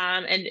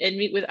and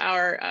meet with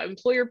our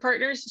employer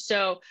partners.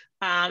 So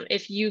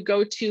if you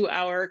go to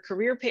our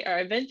our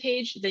event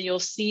page, then you'll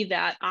see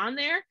that on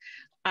there.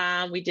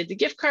 We did the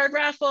gift card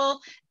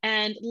raffle.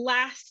 And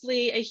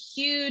lastly, a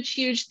huge,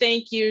 huge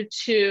thank you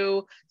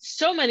to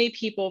so many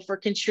people for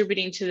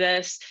contributing to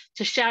this.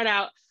 To shout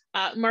out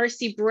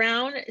Marcy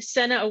Brown,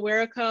 Senna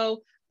Awerico,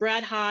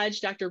 Brad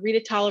Hodge, Dr.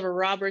 Rita Tolliver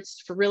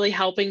Roberts for really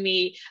helping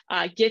me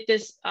get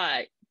this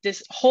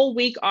this whole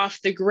week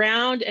off the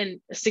ground and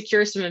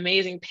secure some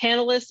amazing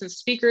panelists and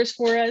speakers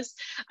for us.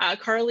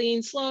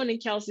 Carlene Sloan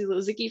and Kelsey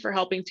Lozicki for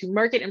helping to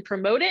market and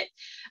promote it.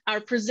 Our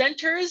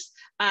presenters,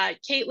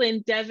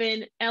 Caitlin,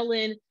 Devin,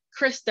 Ellen,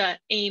 Krista,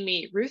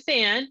 Amy, Ruth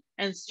Ann,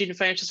 and Student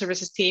Financial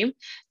Services team,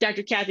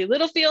 Dr. Kathy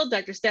Littlefield,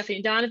 Dr.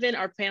 Stephanie Donovan,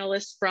 our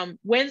panelists from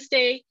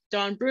Wednesday,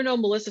 Dawn Bruno,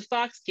 Melissa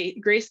Fox,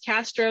 Grace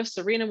Castro,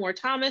 Serena Moore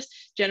Thomas,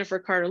 Jennifer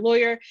Carter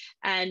Lawyer,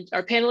 and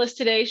our panelists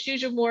today,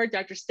 Shuja Moore,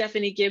 Dr.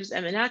 Stephanie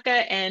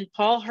Gibbs-Emenaka, and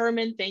Paul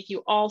Herrmann. Thank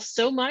you all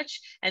so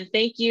much. And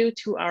thank you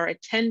to our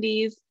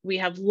attendees. We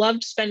have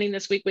loved spending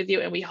this week with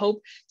you, and we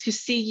hope to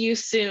see you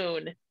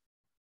soon.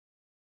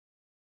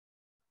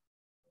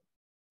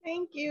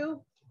 Thank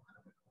you.